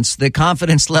respondents, the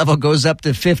confidence level goes up to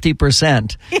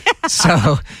 50%.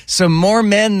 Yeah. So more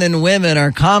men than women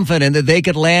are confident that they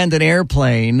could land an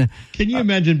airplane. Can you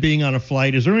imagine being on a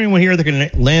flight? Is there anyone here that can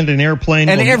land an airplane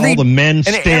and all the men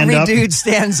stand up? And every dude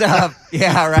stands up.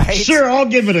 Yeah, right? Sure, I'll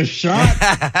give it a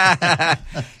shot.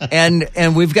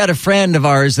 And we've got a friend of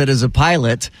ours that is a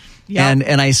pilot. Yep.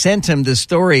 And I sent him the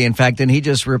story, in fact, and he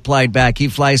just replied back. He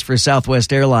flies for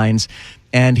Southwest Airlines.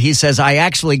 And he says, I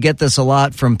actually get this a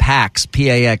lot from PAX,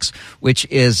 P-A-X, which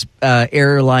is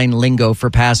airline lingo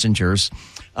for passengers.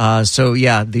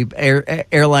 The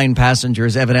airline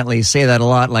passengers evidently say that a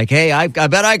lot, like, hey, I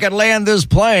bet I could land this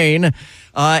plane.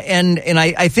 And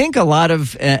I think a lot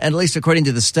of, at least according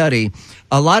to the study,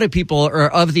 a lot of people are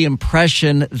of the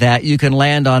impression that you can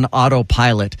land on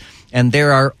autopilot. And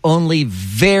there are only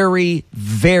very,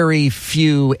 very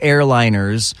few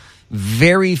airliners,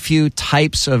 very few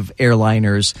types of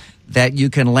airliners that you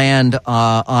can land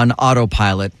on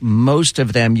autopilot. Most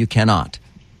of them you cannot.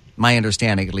 My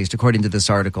understanding, at least according to this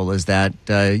article, is that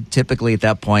typically at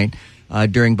that point,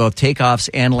 during both takeoffs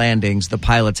and landings, the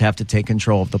pilots have to take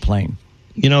control of the plane.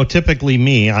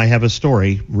 Typically I have a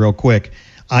story real quick.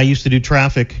 I used to do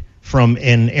traffic from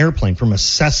an airplane, from a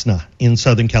Cessna in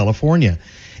Southern California.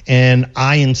 And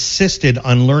I insisted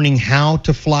on learning how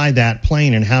to fly that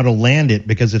plane and how to land it,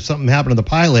 because if something happened to the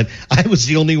pilot, I was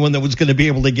the only one that was going to be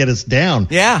able to get us down.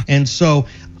 Yeah. And so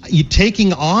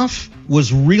taking off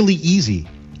was really easy.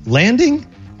 Landing,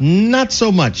 not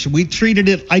so much. I treated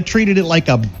it like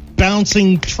a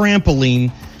bouncing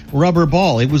trampoline rubber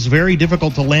ball. It was very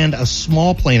difficult to land a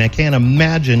small plane. I can't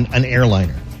imagine an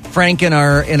airliner. Frank in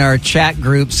our chat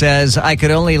group says, I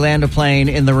could only land a plane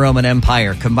in the Roman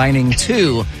Empire, combining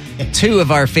two of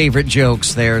our favorite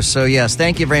jokes there. So, yes,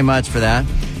 thank you very much for that.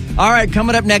 All right,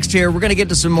 coming up next here, we're going to get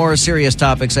to some more serious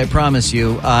topics, I promise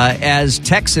you. As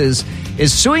Texas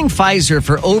is suing Pfizer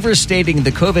for overstating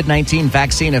the COVID-19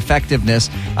 vaccine effectiveness,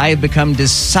 I have become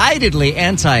decidedly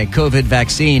anti-COVID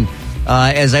vaccine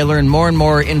as I learn more and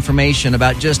more information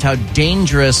about just how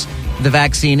dangerous the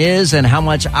vaccine is and how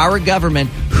much our government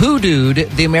hoodooed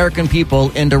the American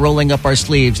people into rolling up our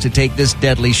sleeves to take this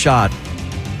deadly shot.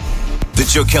 The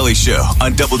Joe Kelly Show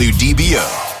on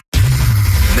WDBO.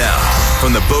 Now,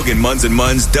 from the Bogan Munz &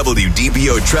 Munz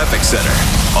WDBO Traffic Center.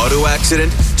 Auto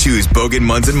accident? Choose Bogan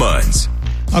Munz & Munz.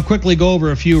 I'll quickly go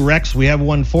over a few wrecks. We have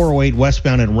one 408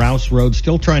 westbound at Rouse Road.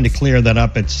 Still trying to clear that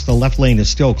up. The left lane is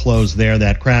still closed there.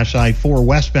 That crash I-4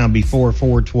 westbound before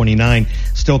 429,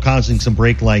 still causing some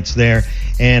brake lights there.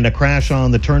 And a crash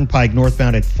on the Turnpike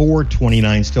northbound at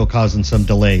 429, still causing some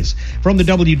delays. From the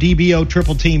WDBO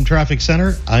Triple Team Traffic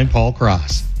Center, I'm Paul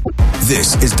Cross.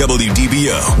 This is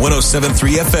WDBO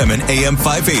 107.3 FM and AM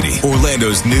 580,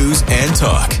 Orlando's news and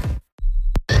talk.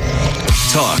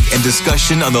 Talk and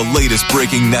discussion on the latest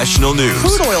breaking national news.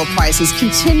 Crude oil prices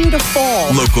continue to fall.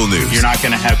 Local news. You're not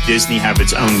going to have Disney have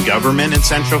its own government in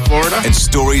Central Florida. And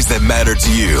stories that matter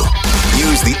to you.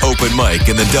 Use the open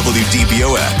mic in the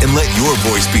WDBO app and let your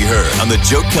voice be heard on the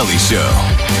Joe Kelly Show.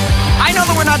 I know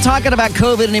that we're not talking about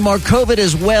COVID anymore. COVID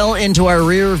is well into our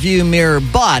rearview mirror,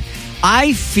 but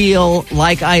I feel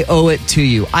like I owe it to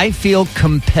you. I feel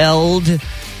compelled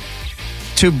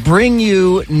to bring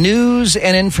you news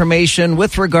and information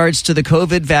with regards to the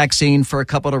COVID vaccine for a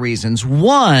couple of reasons.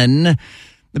 One,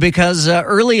 because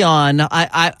early on,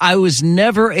 I was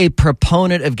never a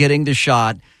proponent of getting the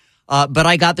shot, but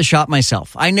I got the shot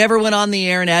myself. I never went on the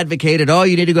air and advocated,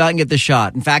 you need to go out and get the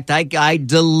shot. In fact, I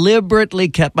deliberately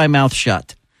kept my mouth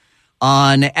shut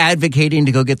on advocating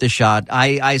to go get the shot.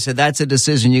 I said, that's a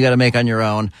decision you got to make on your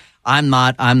own. I'm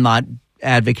not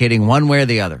advocating one way or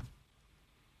the other.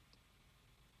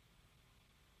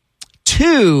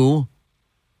 Two,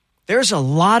 there's a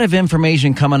lot of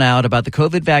information coming out about the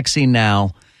COVID vaccine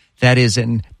now that is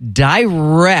in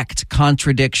direct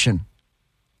contradiction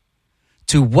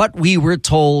to what we were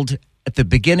told at the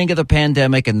beginning of the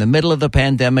pandemic, in the middle of the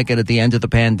pandemic, and at the end of the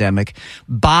pandemic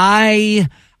by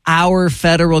our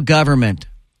federal government.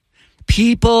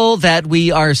 People that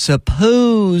we are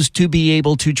supposed to be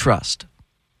able to trust.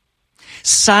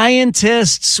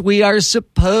 Scientists we are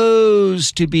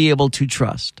supposed to be able to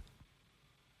trust.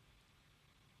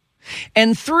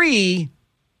 And three,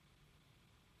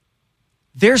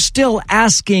 they're still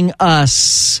asking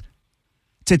us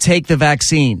to take the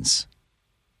vaccines.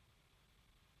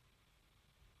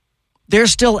 They're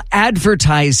still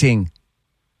advertising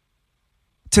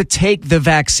to take the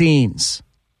vaccines.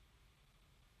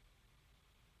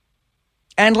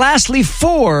 And lastly,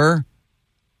 four,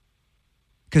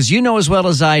 because you know as well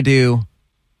as I do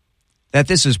that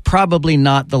this is probably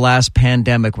not the last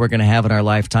pandemic we're going to have in our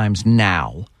lifetimes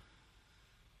now.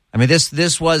 I mean,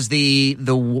 this was the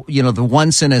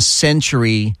once in a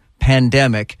century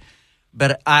pandemic,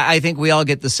 but I think we all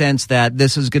get the sense that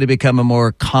this is going to become a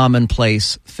more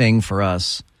commonplace thing for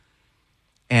us.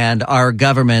 And our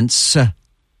governments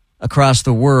across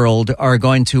the world are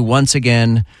going to once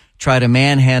again try to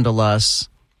manhandle us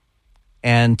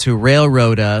and to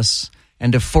railroad us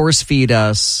and to force feed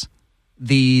us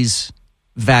these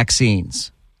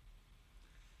vaccines.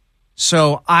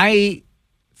 So I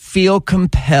feel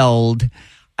compelled.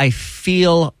 I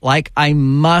feel like I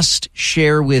must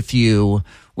share with you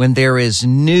when there is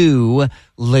new,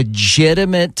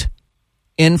 legitimate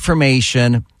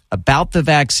information about the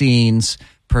vaccines,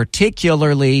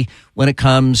 particularly when it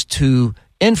comes to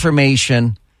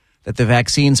information that the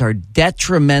vaccines are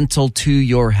detrimental to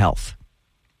your health.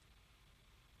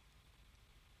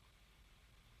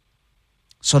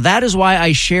 So that is why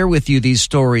I share with you these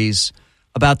stories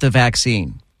about the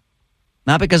vaccine.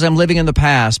 Not because I'm living in the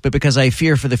past, but because I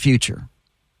fear for the future.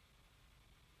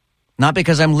 Not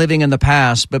because I'm living in the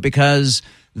past, but because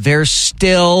they're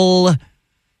still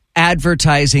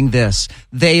advertising this.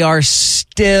 They are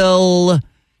still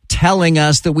telling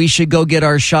us that we should go get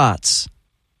our shots.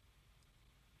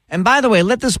 And by the way,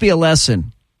 let this be a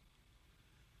lesson.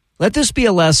 Let this be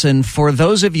a lesson for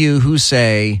those of you who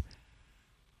say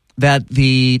that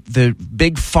the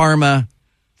big pharma,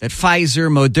 that Pfizer,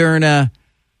 Moderna,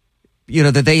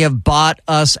 that they have bought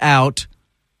us out.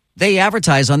 They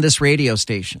advertise on this radio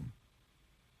station.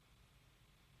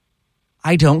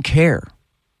 I don't care.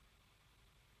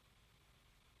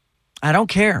 I don't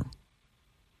care.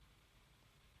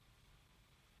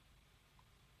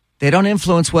 They don't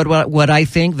influence what I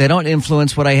think. They don't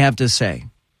influence what I have to say.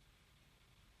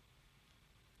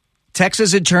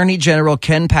 Texas Attorney General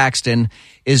Ken Paxton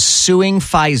is suing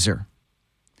Pfizer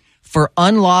for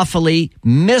unlawfully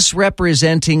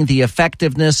misrepresenting the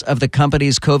effectiveness of the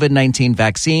company's COVID-19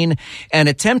 vaccine and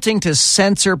attempting to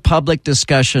censor public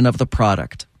discussion of the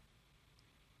product.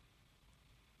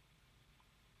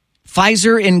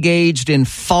 Pfizer engaged in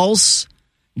false,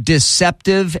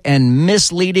 deceptive, and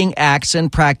misleading acts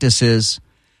and practices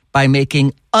by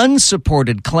making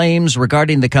unsupported claims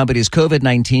regarding the company's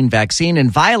COVID-19 vaccine in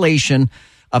violation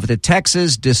of the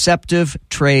Texas Deceptive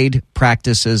Trade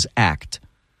Practices Act.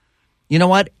 You know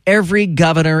what? Every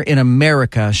governor in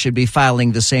America should be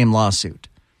filing the same lawsuit.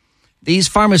 These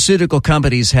pharmaceutical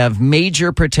companies have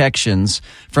major protections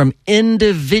from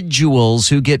individuals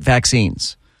who get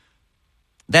vaccines.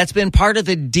 That's been part of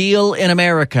the deal in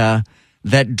America,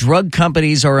 that drug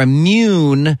companies are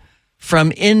immune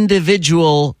from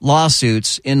individual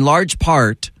lawsuits in large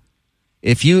part.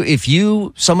 If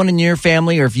someone in your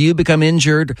family, or if you become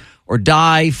injured or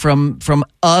die from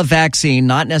a vaccine,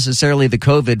 not necessarily the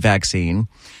COVID vaccine,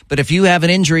 but if you have an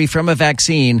injury from a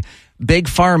vaccine, Big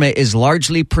Pharma is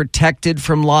largely protected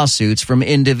from lawsuits from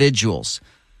individuals,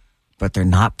 but they're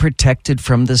not protected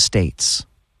from the states.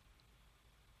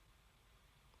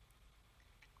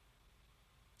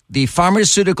 The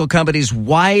pharmaceutical company's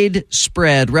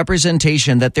widespread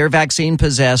representation that their vaccine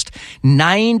possessed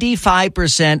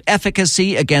 95%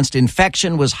 efficacy against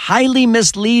infection was highly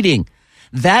misleading.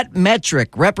 That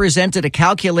metric represented a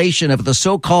calculation of the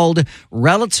so-called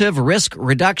relative risk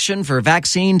reduction for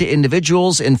vaccinated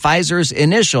individuals in Pfizer's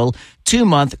initial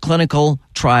 2-month clinical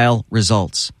trial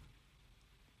results.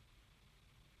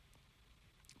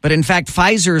 But in fact,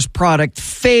 Pfizer's product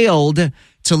failed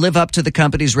to live up to the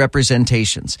company's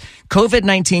representations.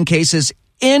 COVID-19 cases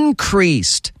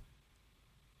increased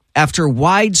after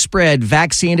widespread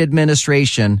vaccine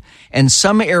administration, and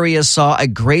some areas saw a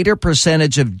greater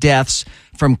percentage of deaths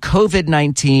from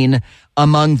COVID-19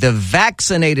 among the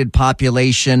vaccinated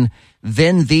population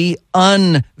than the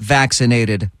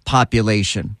unvaccinated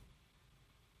population.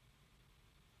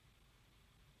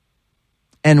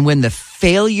 And when the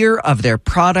failure of their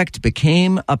product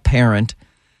became apparent,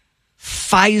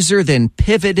 Pfizer then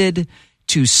pivoted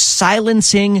to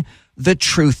silencing the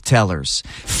truth tellers.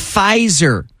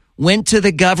 Pfizer went to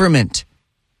the government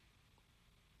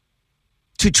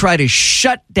to try to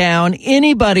shut down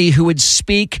anybody who would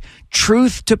speak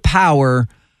truth to power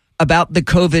about the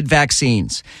COVID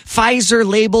vaccines. Pfizer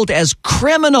labeled as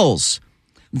criminals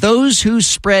those who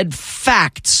spread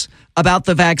facts about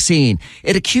the vaccine.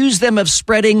 It accused them of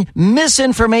spreading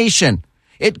misinformation.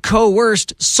 It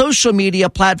coerced social media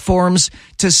platforms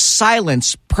to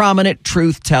silence prominent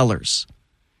truth tellers.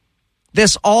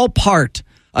 This all part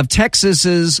of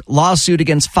Texas's lawsuit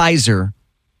against Pfizer.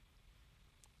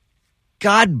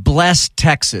 God bless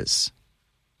Texas.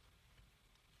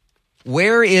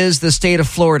 Where is the state of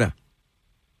Florida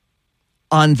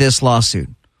on this lawsuit?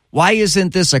 Why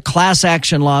isn't this a class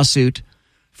action lawsuit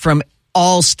from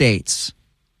all states?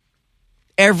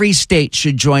 Every state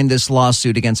should join this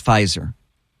lawsuit against Pfizer.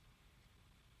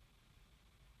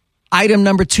 Item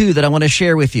number 2 that I want to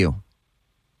share with you.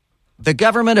 The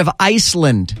government of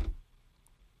Iceland.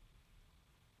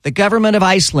 The government of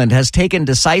Iceland has taken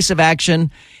decisive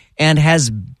action and has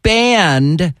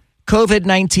banned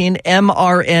COVID-19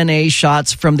 mRNA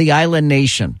shots from the island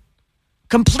nation.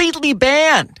 Completely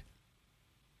banned.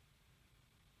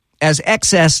 As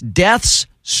excess deaths,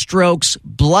 strokes,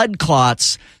 blood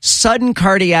clots, sudden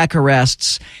cardiac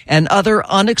arrests, and other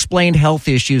unexplained health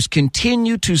issues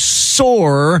continue to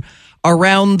soar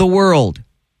around the world.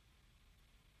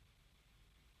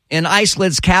 In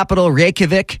Iceland's capital,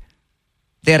 Reykjavik,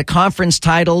 they had a conference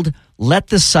titled, Let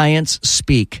the Science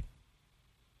Speak.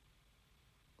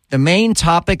 The main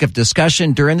topic of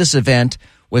discussion during this event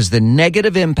was the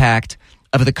negative impact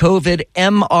of the COVID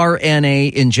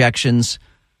mRNA injections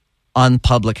on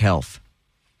public health.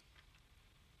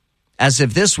 As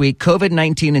of this week,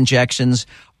 COVID-19 injections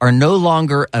are no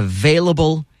longer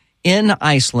available in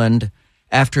Iceland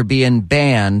after being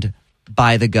banned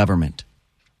by the government.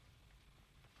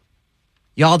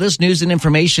 Y'all, this news and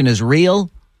information is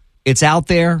real. It's out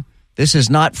there. This is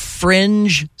not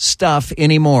fringe stuff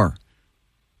anymore.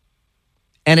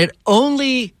 And it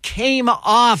only came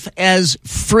off as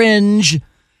fringe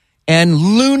and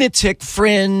lunatic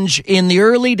fringe in the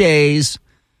early days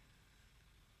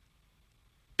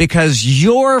because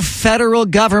your federal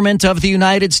government of the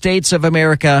United States of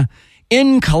America,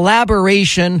 in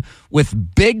collaboration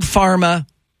with Big Pharma,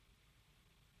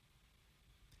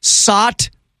 sought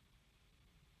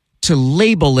to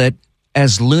label it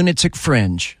as lunatic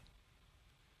fringe,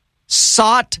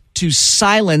 sought to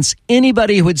silence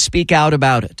anybody who would speak out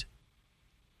about it.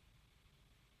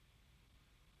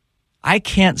 I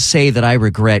can't say that I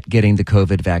regret getting the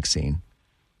COVID vaccine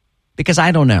because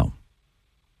I don't know.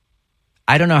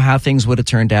 I don't know how things would have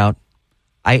turned out.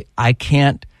 I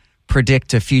can't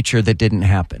predict a future that didn't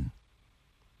happen.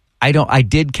 I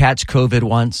did catch COVID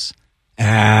once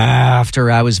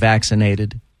after I was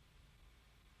vaccinated.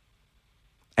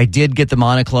 I did get the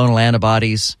monoclonal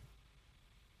antibodies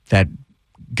that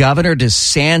Governor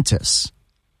DeSantis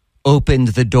opened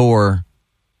the door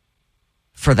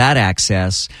for that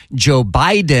access. Joe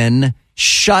Biden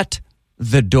shut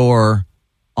the door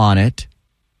on it.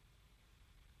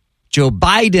 Joe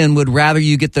Biden would rather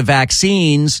you get the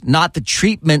vaccines, not the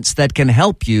treatments that can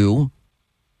help you.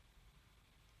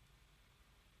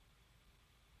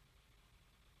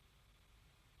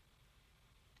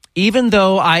 Even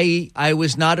though I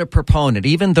was not a proponent,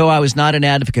 even though I was not an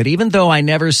advocate, even though I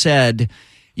never said,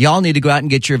 y'all need to go out and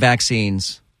get your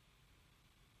vaccines,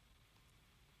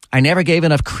 I never gave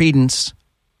enough credence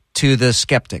to the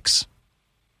skeptics.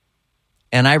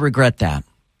 And I regret that.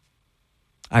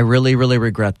 I really, really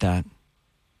regret that.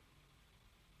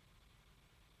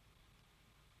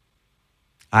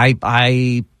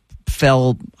 I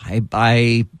fell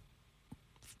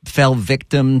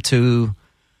victim to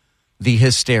the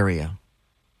hysteria.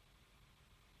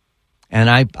 And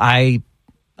I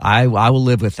will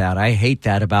live with that. I hate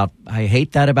that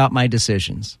about my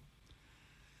decisions.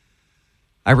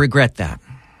 I regret that.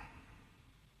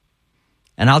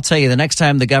 And I'll tell you, the next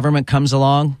time the government comes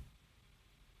along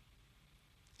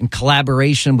in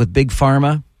collaboration with Big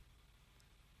Pharma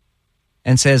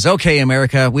and says, okay,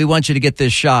 America, we want you to get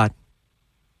this shot.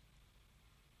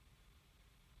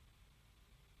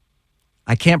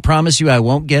 I can't promise you I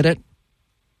won't get it,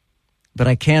 but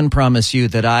I can promise you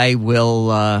that I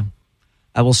will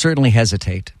certainly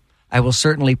hesitate. I will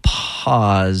certainly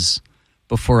pause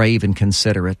before I even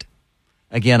consider it.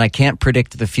 Again, I can't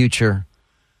predict the future.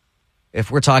 If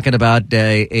we're talking about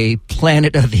a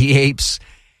Planet of the Apes,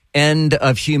 end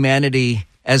of humanity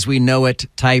as we know it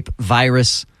type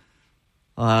virus,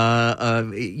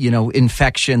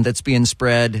 infection that's being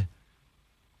spread,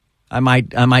 I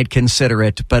might consider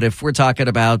it. But if we're talking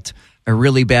about a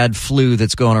really bad flu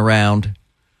that's going around,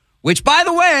 which, by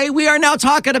the way, we are now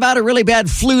talking about a really bad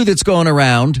flu that's going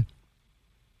around.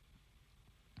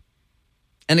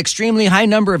 An extremely high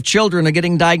number of children are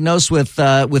getting diagnosed with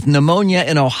pneumonia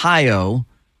in Ohio,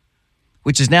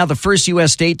 which is now the first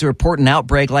U.S. state to report an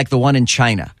outbreak like the one in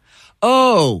China.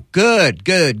 Oh, good.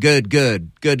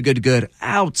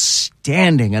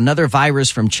 Outstanding. Another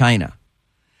virus from China.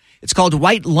 It's called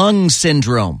white lung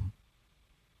syndrome.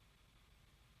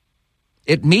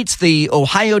 It meets the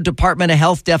Ohio Department of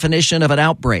Health definition of an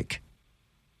outbreak.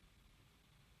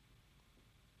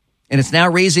 And it's now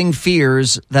raising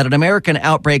fears that an American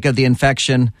outbreak of the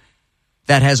infection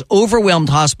that has overwhelmed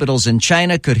hospitals in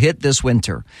China could hit this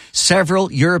winter.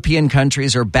 Several European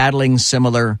countries are battling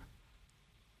similar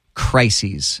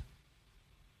crises.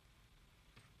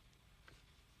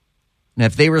 And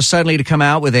if they were suddenly to come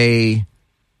out with a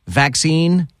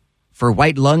vaccine for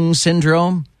white lung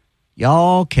syndrome,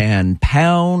 y'all can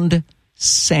pound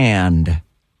sand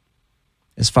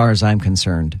as far as I'm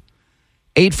concerned.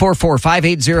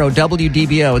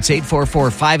 844-580-WDBO. It's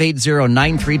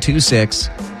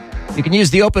 844-580-9326. You can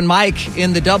use the open mic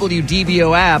in the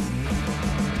WDBO app.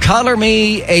 Color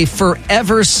me a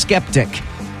forever skeptic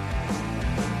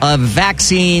of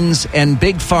vaccines and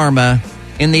Big Pharma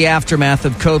in the aftermath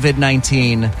of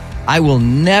COVID-19. I will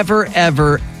never,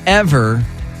 ever, ever,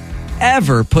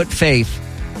 ever put faith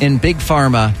in Big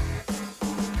Pharma.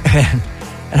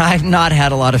 And I've not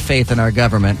had a lot of faith in our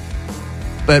government.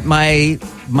 But my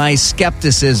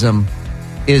skepticism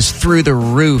is through the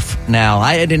roof now.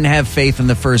 I didn't have faith in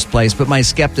the first place, but my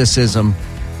skepticism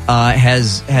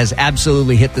has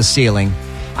absolutely hit the ceiling.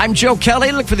 I'm Joe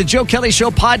Kelly. Look for the Joe Kelly Show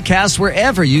podcast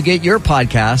wherever you get your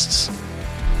podcasts.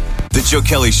 The Joe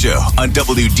Kelly Show on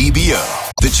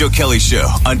WDBO. The Joe Kelly Show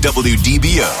on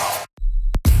WDBO.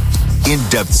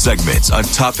 In-depth segments on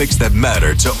topics that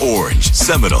matter to Orange,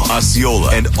 Seminole,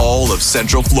 Osceola, and all of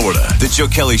Central Florida. The Joe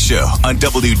Kelly Show on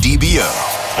WDBO.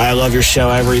 I love your show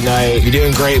every night. You're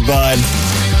doing great, bud.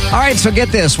 All right, so get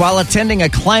this. While attending a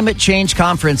climate change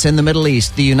conference in the Middle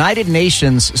East, the United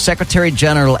Nations Secretary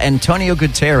General Antonio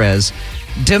Guterres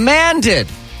demanded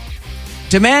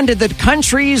that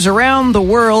countries around the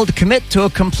world commit to a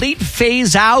complete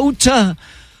phase out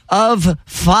of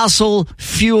fossil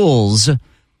fuels.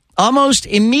 Almost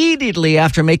immediately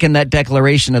after making that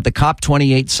declaration at the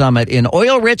COP28 summit in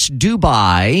oil-rich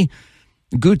Dubai,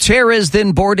 Guterres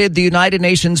then boarded the United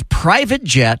Nations private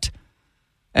jet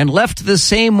and left the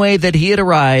same way that he had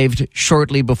arrived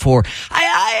shortly before.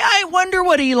 I wonder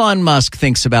what Elon Musk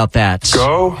thinks about that.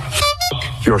 Go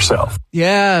yourself.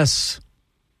 Yes,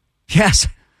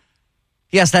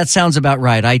 that sounds about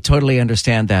right. I totally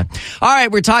understand that. All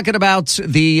right, we're talking about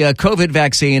the COVID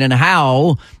vaccine and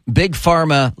how Big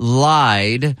Pharma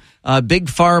lied. Big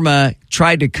Pharma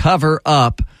tried to cover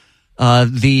up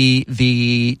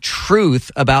the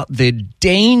truth about the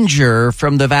danger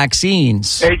from the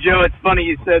vaccines. Hey, Joe, it's funny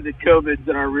you said that COVID's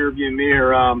in our rearview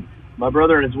mirror. My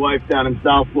brother and his wife down in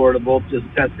South Florida both just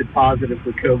tested positive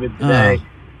for COVID today.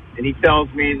 And he tells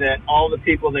me that all the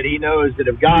people that he knows that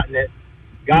have gotten it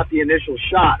got the initial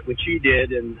shot, which he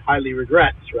did and highly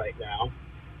regrets right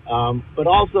now. But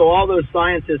also all those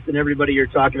scientists and everybody you're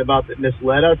talking about that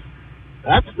misled us,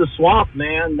 that's the swamp,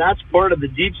 man. That's part of the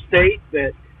deep state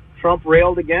that Trump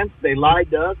railed against. They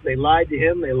lied to us. They lied to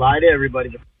him. They lied to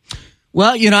everybody.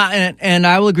 Well, and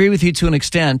I will agree with you to an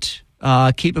extent.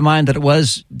 Keep in mind that it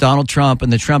was Donald Trump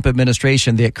and the Trump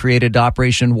administration that created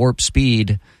Operation Warp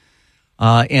Speed.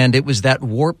 And it was that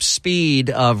warp speed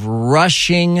of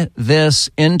rushing this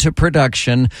into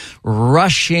production,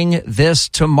 rushing this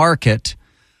to market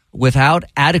without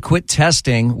adequate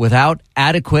testing, without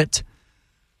adequate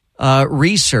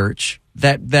research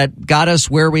that got us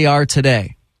where we are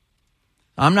today.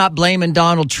 I'm not blaming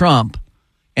Donald Trump,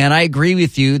 and I agree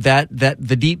with you that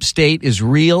the deep state is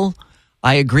real.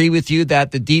 I agree with you that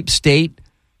the deep state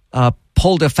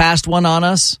pulled a fast one on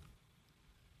us.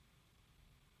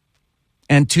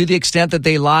 And to the extent that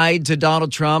they lied to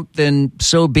Donald Trump, then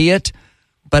so be it.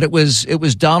 But it was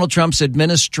Donald Trump's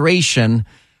administration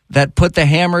that put the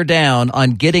hammer down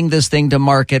on getting this thing to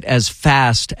market as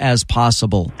fast as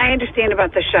possible. I understand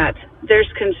about the shots.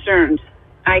 There's concerns.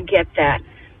 I get that.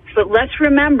 But let's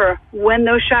remember when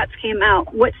those shots came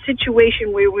out, what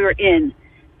situation we were in.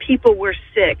 People were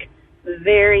sick,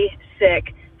 very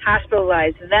sick,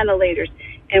 hospitalized, ventilators.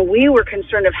 And we were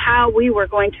concerned of how we were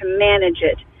going to manage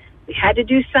it. We had to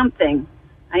do something.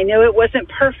 I know it wasn't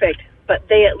perfect, but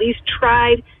they at least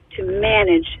tried to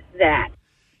manage that.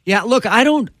 Yeah, look, I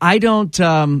don't.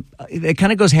 It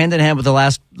kind of goes hand in hand with the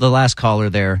last caller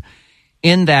there,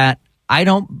 in that I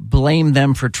don't blame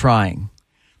them for trying.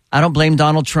 I don't blame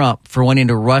Donald Trump for wanting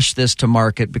to rush this to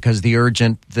market because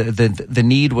the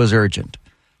need was urgent.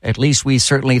 At least we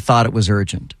certainly thought it was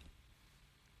urgent.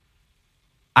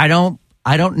 I don't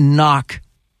knock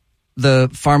the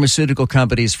pharmaceutical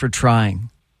companies for trying.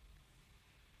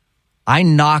 I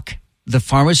knock the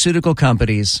pharmaceutical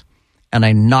companies and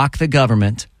I knock the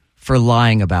government for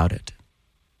lying about it.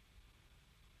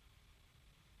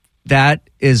 That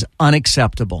is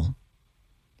unacceptable.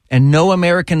 And no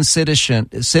American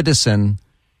citizen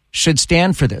should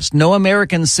stand for this. No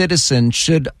American citizen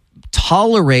should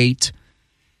tolerate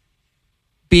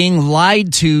being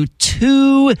lied to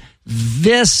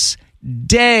this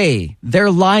day.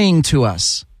 They're lying to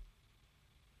us.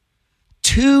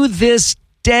 To this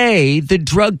day, the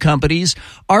drug companies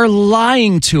are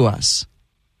lying to us.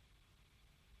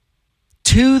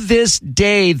 To this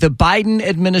day, the Biden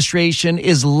administration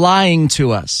is lying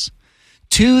to us.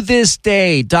 To this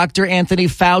day, Dr. Anthony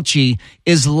Fauci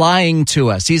is lying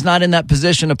to us. He's not in that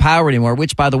position of power anymore,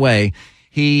 which, by the way,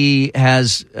 he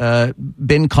has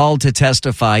been called to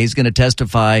testify. He's going to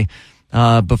testify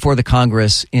before the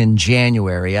Congress in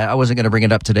January. I wasn't going to bring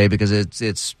it up today because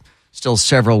it's still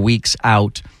several weeks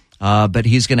out, but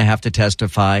he's going to have to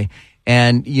testify.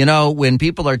 And, you know, when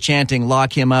people are chanting,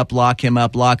 lock him up, lock him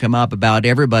up, lock him up about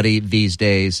everybody these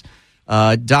days,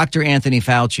 Dr. Anthony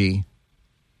Fauci,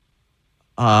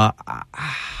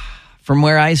 from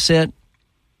where I sit,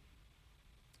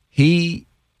 he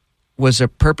was a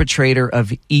perpetrator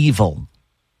of evil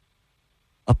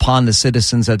upon the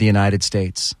citizens of the United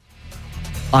States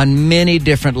on many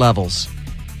different levels,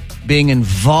 being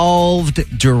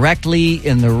involved directly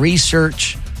in the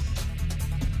research,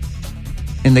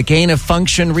 in the gain of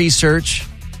function research,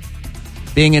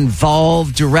 being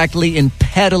involved directly in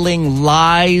peddling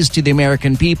lies to the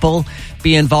American people,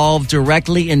 be involved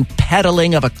directly in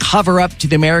peddling of a cover-up to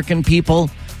the American people.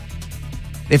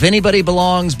 If anybody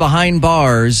belongs behind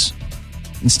bars,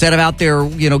 instead of out there,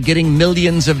 getting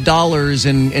millions of dollars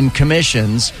in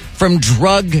commissions from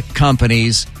drug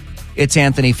companies, it's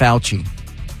Anthony Fauci.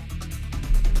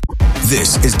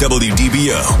 This is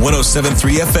WDBO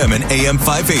 107.3 FM and AM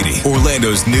 580,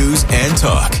 Orlando's news and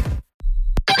talk.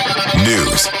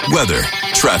 News, weather,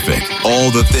 traffic,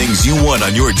 all the things you want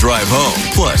on your drive home.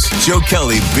 Plus, Joe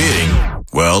Kelly being,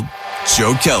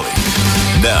 Joe Kelly.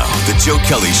 Now, the Joe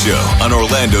Kelly Show on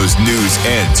Orlando's news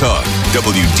and talk,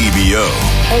 WDBO.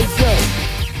 Hey,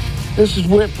 Joe, this is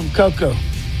Whit from Cocoa.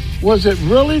 Was it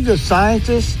really the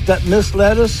scientists that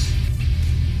misled us?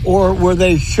 Or were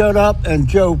they shut up and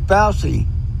Joe Fauci,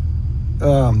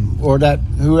 or that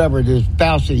whoever it is,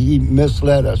 Fauci, he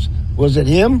misled us? Was it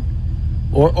him?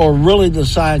 Or really the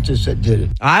scientists that did it?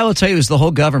 I will tell you, it was the whole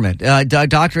government.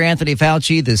 Dr. Anthony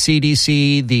Fauci, the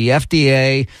CDC, the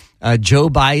FDA, Joe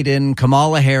Biden,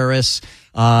 Kamala Harris,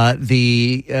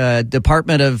 the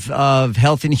Department of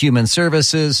Health and Human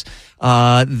Services.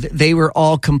 They were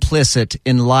all complicit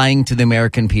in lying to the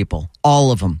American people,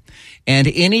 all of them. And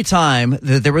any time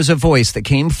that there was a voice that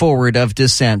came forward of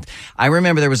dissent, I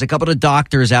remember there was a couple of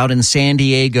doctors out in San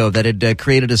Diego that had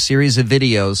created a series of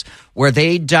videos where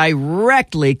they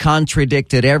directly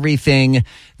contradicted everything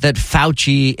that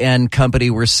Fauci and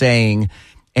company were saying.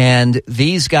 And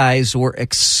these guys were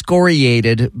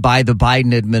excoriated by the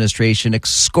Biden administration,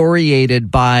 excoriated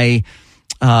by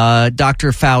Dr.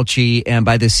 Fauci and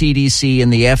by the CDC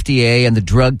and the FDA and the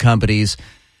drug companies.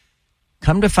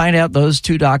 Come to find out, those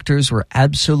two doctors were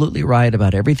absolutely right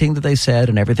about everything that they said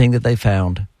and everything that they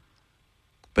found.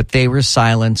 But they were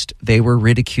silenced. They were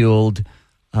ridiculed.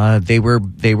 They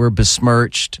were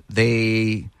besmirched.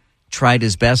 They tried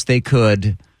as best they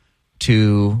could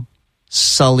to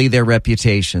sully their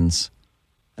reputations.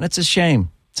 And it's a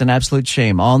shame. It's an absolute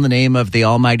shame. All in the name of the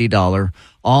almighty dollar.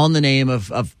 All in the name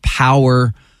of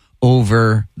power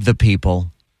over the people.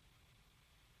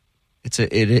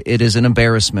 It is an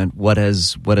embarrassment what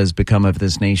has become of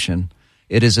this nation.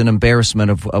 It is an embarrassment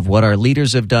of what our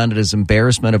leaders have done. It is an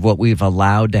embarrassment of what we've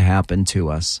allowed to happen to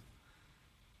us.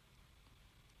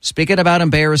 Speaking about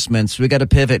embarrassments, we got to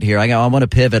pivot here. I want to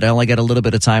pivot. I only got a little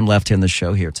bit of time left in the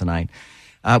show here tonight.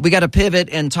 We got to pivot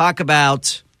and talk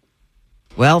about,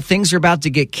 things are about to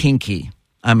get kinky,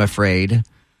 I'm afraid,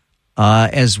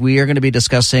 as we are going to be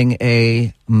discussing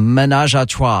a menage a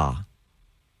trois.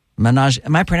 Menage,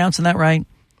 am I pronouncing that right?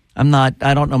 I'm not.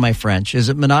 I don't know my French. Is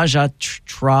it menage a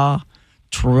trois?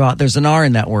 There's an R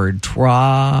in that word.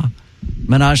 Trois.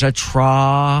 Menage a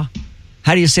trois.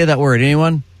 How do you say that word?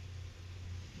 Anyone?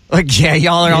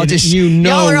 Y'all are all just... You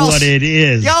know what it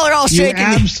is. Y'all are all shaking. You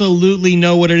absolutely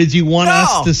know what it is. You want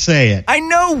us to say it. I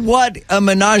know what a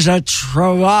menage a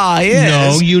trois is.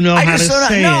 No, you know how to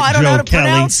say it, No, I don't know how to Kelly.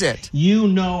 pronounce it. You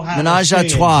know how menage to say a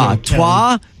trois. it,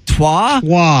 Trois?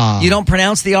 Trois. You don't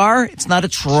pronounce the R? It's not a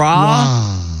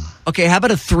trois? Okay, how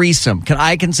about a threesome?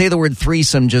 I can say the word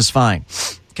threesome just fine.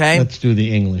 Okay? Let's do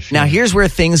the English. Now, here's where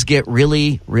things get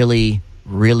really, really,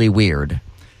 really weird.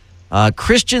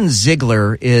 Christian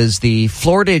Ziegler is the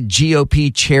Florida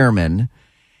GOP chairman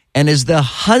and is the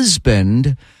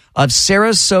husband of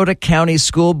Sarasota County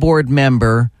School Board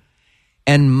member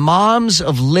and Moms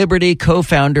of Liberty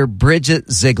co-founder Bridget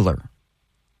Ziegler.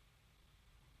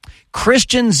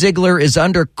 Christian Ziegler is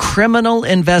under criminal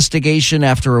investigation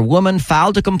after a woman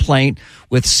filed a complaint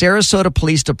with Sarasota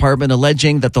Police Department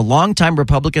alleging that the longtime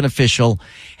Republican official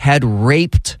had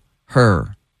raped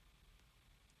her.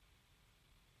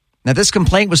 Now, this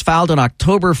complaint was filed on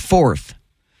October 4th,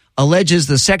 alleges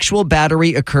the sexual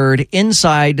battery occurred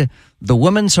inside the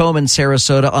woman's home in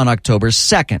Sarasota on October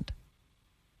 2nd.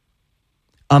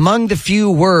 Among the few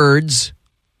words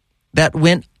that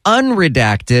went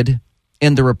unredacted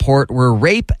in the report were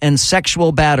rape and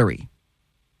sexual battery.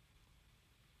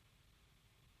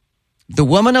 The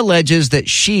woman alleges that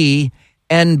she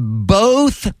and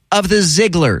both of the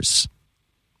Zieglers,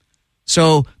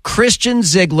 so Christian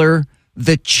Ziegler,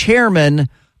 the chairman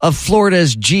of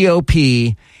Florida's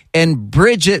GOP, and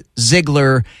Bridget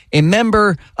Ziegler, a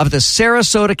member of the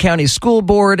Sarasota County School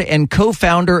Board and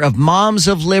co-founder of Moms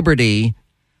of Liberty,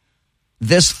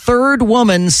 this third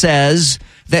woman says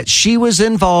that she was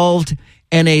involved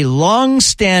in a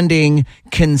long-standing,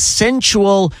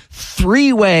 consensual,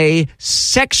 three-way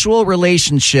sexual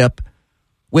relationship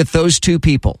with those two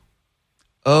people.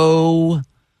 Oh,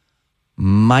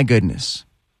 my goodness.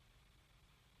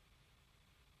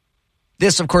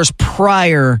 This, of course,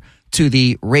 prior to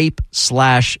the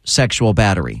rape/sexual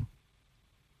battery.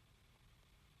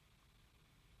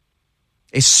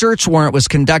 A search warrant was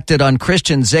conducted on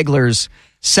Christian Ziegler's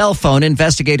cell phone.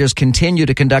 Investigators continue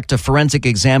to conduct a forensic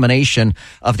examination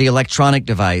of the electronic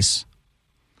device.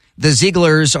 The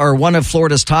Zieglers are one of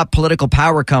Florida's top political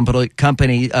power couples.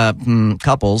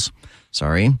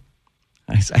 Sorry.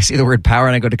 I see the word power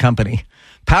and I go to company.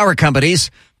 Power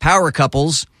companies, power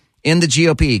couples in the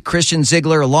GOP. Christian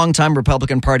Ziegler, a longtime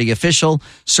Republican Party official,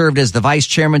 served as the vice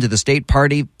chairman to the state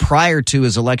party prior to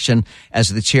his election as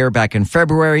the chair back in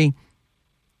February.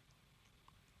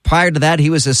 Prior to that, he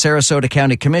was a Sarasota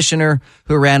County commissioner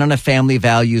who ran on a family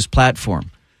values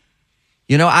platform.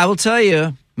 You know, I will tell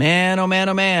you, man, oh man,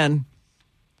 oh man,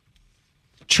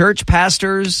 church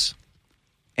pastors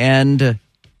and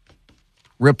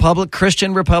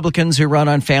Christian Republicans who run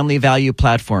on family value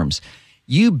platforms,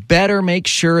 you better make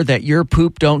sure that your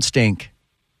poop don't stink.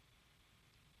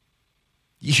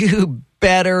 You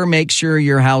better make sure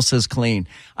your house is clean.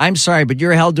 I'm sorry, but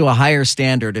you're held to a higher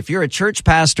standard. If you're a church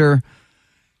pastor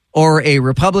or a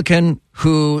Republican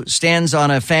who stands on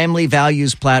a family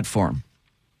values platform.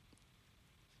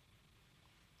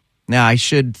 Now, I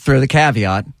should throw the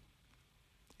caveat.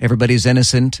 Everybody's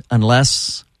innocent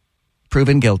unless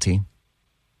proven guilty.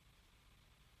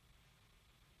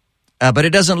 But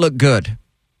it doesn't look good.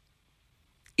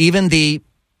 Even the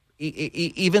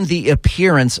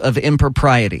appearance of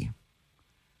impropriety.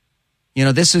 You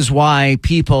know, this is why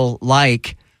people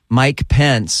like Mike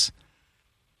Pence,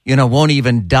 you know, won't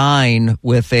even dine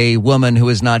with a woman who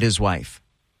is not his wife.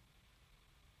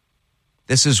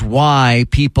 This is why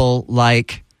people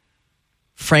like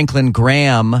Franklin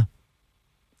Graham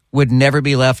would never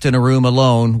be left in a room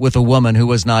alone with a woman who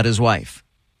was not his wife.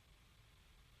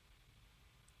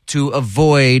 To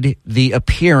avoid the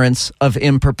appearance of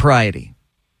impropriety.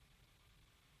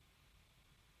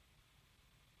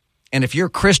 And if you're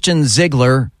Christian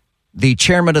Ziegler, the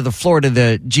chairman of the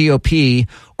GOP,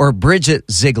 or Bridget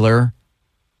Ziegler,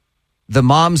 the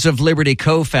Moms of Liberty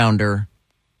co-founder,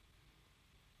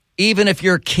 even if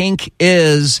your kink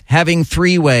is having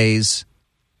three-ways,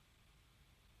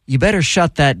 you better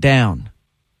shut that down.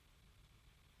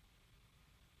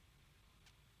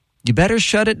 You better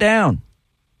shut it down.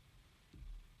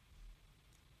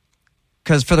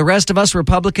 Because for the rest of us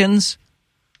Republicans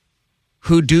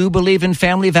who do believe in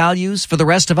family values, for the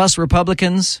rest of us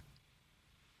Republicans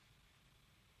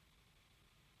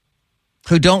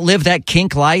who don't live that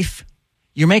kink life,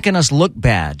 you're making us look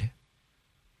bad.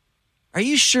 Are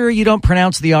you sure you don't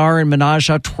pronounce the R in menage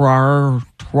a trois?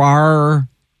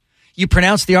 You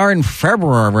pronounce the R in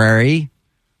February.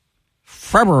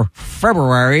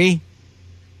 February.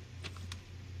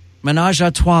 Menage a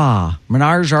trois.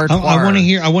 Menage a trois. I want to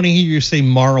hear you say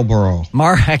Marlboro.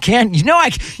 I can't.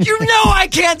 I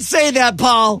can't say that,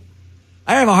 Paul.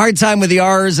 I have a hard time with the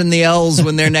R's and the L's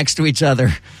when they're next to each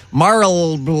other.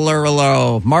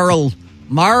 Marlboro.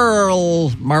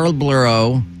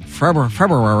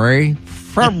 February.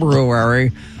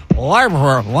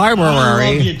 Library. I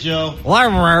love you, Joe.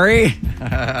 Library.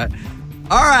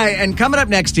 All right, and coming up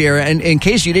next year, and in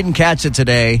case you didn't catch it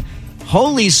today,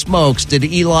 holy smokes, did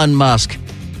Elon Musk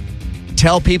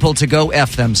tell people to go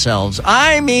F themselves.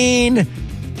 I mean,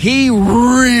 he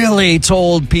really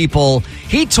told people,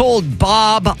 he told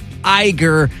Bob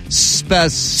Iger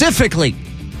specifically.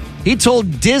 He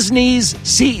told Disney's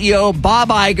CEO, Bob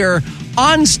Iger,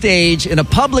 on stage in a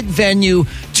public venue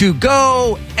to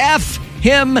go F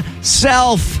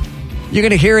himself. You're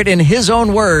going to hear it in his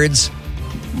own words.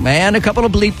 And a couple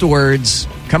of bleeped words.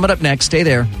 Coming up next. Stay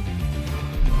there.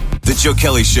 The Joe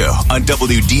Kelly Show on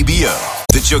WDBO.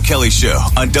 The Joe Kelly Show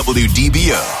on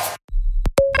WDBO.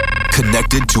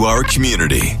 Connected to our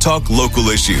community. Talk local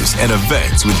issues and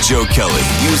events with Joe Kelly.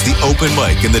 Use the open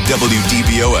mic in the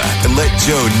WDBO app and let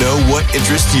Joe know what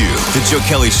interests you. The Joe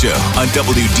Kelly Show on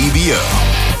WDBO.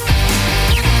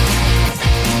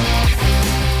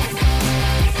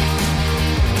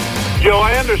 Joe,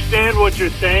 I understand what you're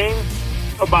saying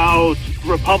about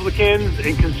Republicans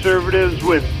and conservatives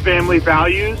with family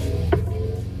values.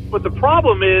 But the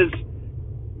problem is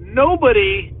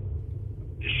nobody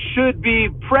should be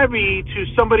privy to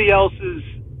somebody else's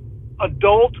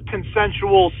adult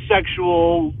consensual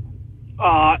sexual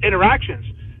interactions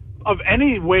of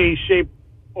any way, shape,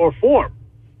 or form.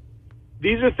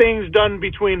 These are things done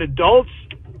between adults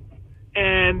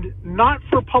and not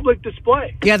for public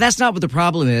display. Yeah, that's not what the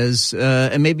problem is,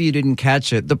 and maybe you didn't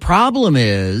catch it. The problem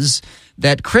is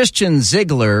that Christian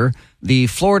Ziegler, the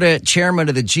Florida chairman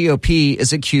of the GOP,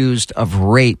 is accused of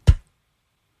rape.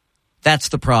 That's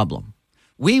the problem.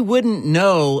 We wouldn't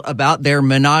know about their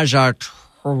menage a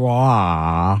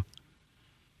trois.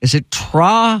 Is it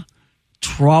trois?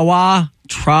 Trois?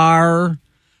 Trar?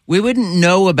 We wouldn't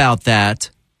know about that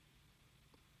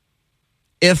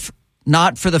if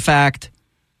not for the fact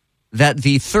that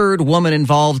the third woman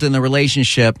involved in the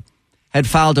relationship had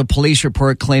filed a police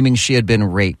report claiming she had been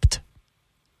raped.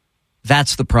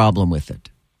 That's the problem with it.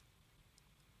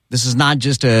 This is not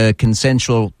just a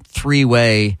consensual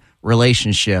three-way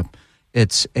relationship.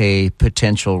 It's a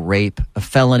potential rape, a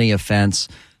felony offense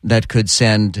that could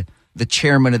send the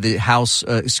chairman of the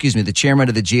the chairman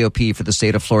of the GOP for the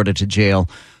state of Florida to jail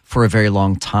for a very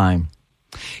long time.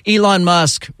 Elon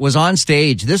Musk was on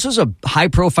stage. This was a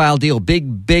high-profile deal,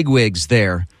 big wigs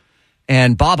there.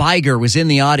 And Bob Iger was in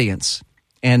the audience.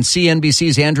 And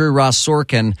CNBC's Andrew Ross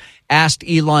Sorkin asked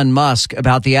Elon Musk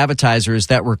about the advertisers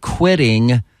that were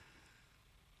quitting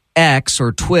X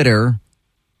or Twitter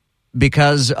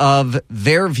because of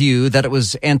their view that it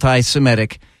was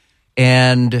anti-Semitic.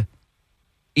 And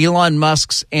Elon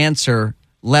Musk's answer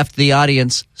left the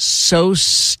audience so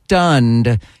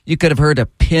stunned, you could have heard a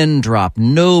pin drop.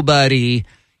 Nobody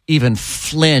even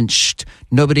flinched.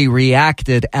 Nobody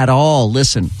reacted at all.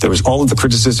 Listen. There was all of the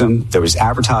criticism. There was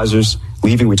advertisers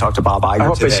leaving. We talked to Bob Iger today. I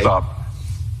hope they stop.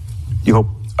 You hope?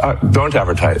 Don't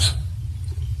advertise.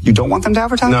 You don't want them to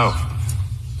advertise? No.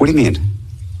 What do you mean?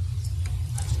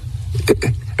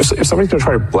 If somebody's going to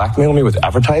try to blackmail me with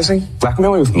advertising,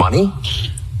 blackmail me with money,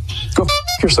 go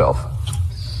yourself.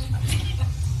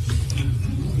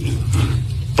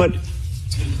 But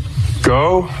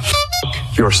go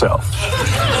yourself.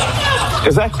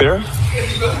 Is that clear?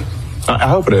 I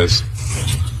hope it is.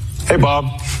 Hey, Bob,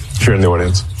 if you're in the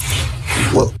audience.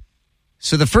 Well,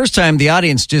 so the first time the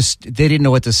audience they didn't know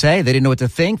what to say. They didn't know what to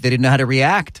think. They didn't know how to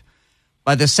react.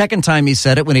 By the second time he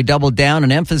said it, when he doubled down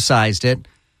and emphasized it,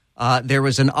 there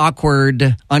was an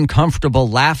awkward, uncomfortable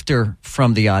laughter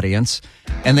from the audience.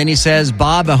 And then he says,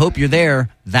 Bob, I hope you're there.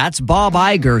 That's Bob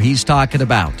Iger he's talking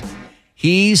about.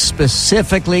 He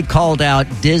specifically called out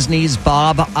Disney's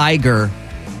Bob Iger,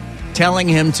 telling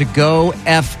him to go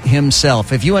F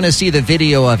himself. If you want to see the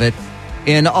video of it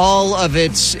in all of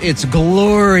its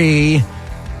glory,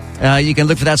 you can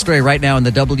look for that story right now in the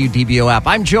WDBO app.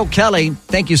 I'm Joe Kelly.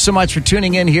 Thank you so much for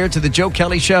tuning in here to the Joe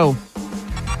Kelly Show.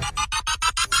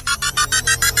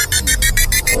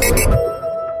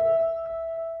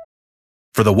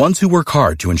 For the ones who work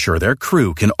hard to ensure their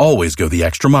crew can always go the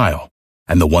extra mile,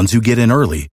 and the ones who get in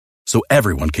early so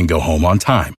everyone can go home on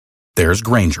time, there's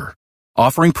Grainger,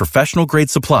 offering professional-grade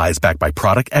supplies backed by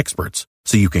product experts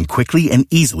so you can quickly and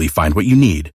easily find what you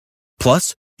need.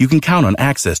 Plus, you can count on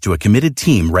access to a committed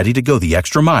team ready to go the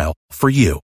extra mile for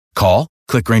you. Call,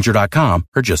 click Grainger.com,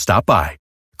 or just stop by.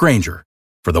 Grainger,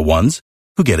 for the ones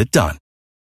who get it done.